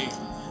 mighty name.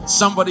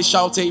 Somebody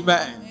shout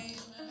amen.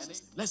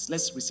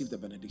 Let's receive the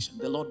benediction.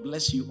 The Lord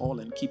bless you all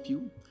and keep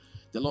you.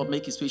 The Lord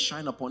make his face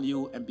shine upon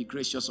you and be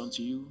gracious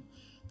unto you.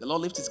 The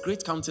Lord lift his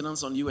great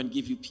countenance on you and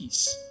give you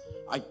peace.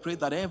 I pray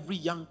that every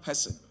young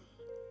person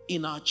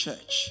in our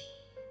church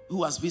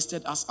who has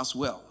visited us as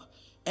well,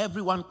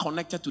 everyone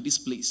connected to this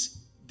place,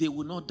 they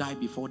will not die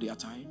before their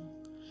time.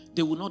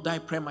 They will not die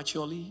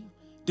prematurely.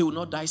 They will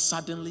not die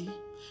suddenly.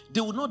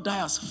 They will not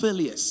die as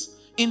failures.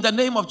 In the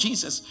name of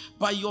Jesus,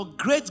 by your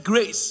great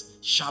grace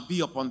shall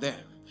be upon them.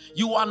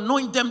 You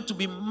anoint them to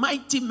be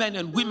mighty men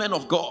and women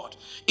of God.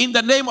 In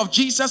the name of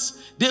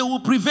Jesus, they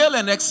will prevail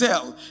and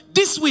excel.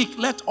 This week,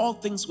 let all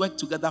things work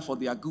together for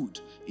their good.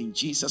 In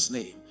Jesus'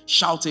 name,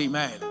 shout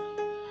amen.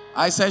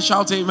 I say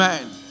shout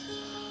amen.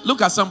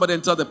 Look at somebody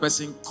and tell the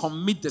person,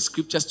 commit the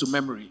scriptures to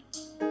memory,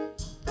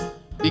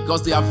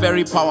 because they are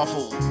very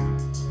powerful.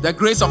 The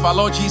grace of our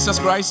Lord Jesus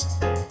Christ,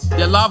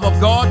 the love of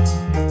God,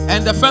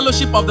 and the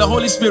fellowship of the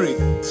Holy Spirit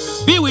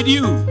be with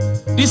you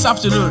this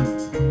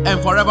afternoon and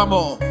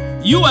forevermore.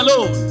 You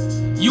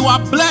alone, you are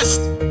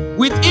blessed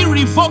with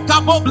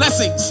irrevocable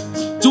blessings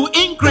to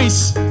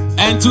increase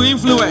and to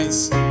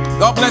influence.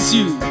 God bless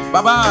you.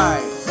 Bye-bye.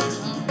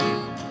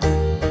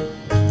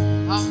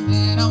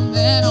 Amen,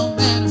 amen, amen,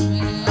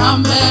 amen.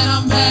 Amen,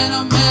 amen,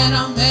 amen,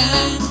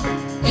 amen.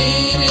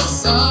 It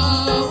is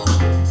so.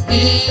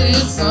 It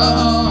is so.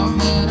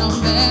 Amen,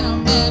 amen,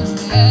 amen,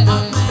 amen.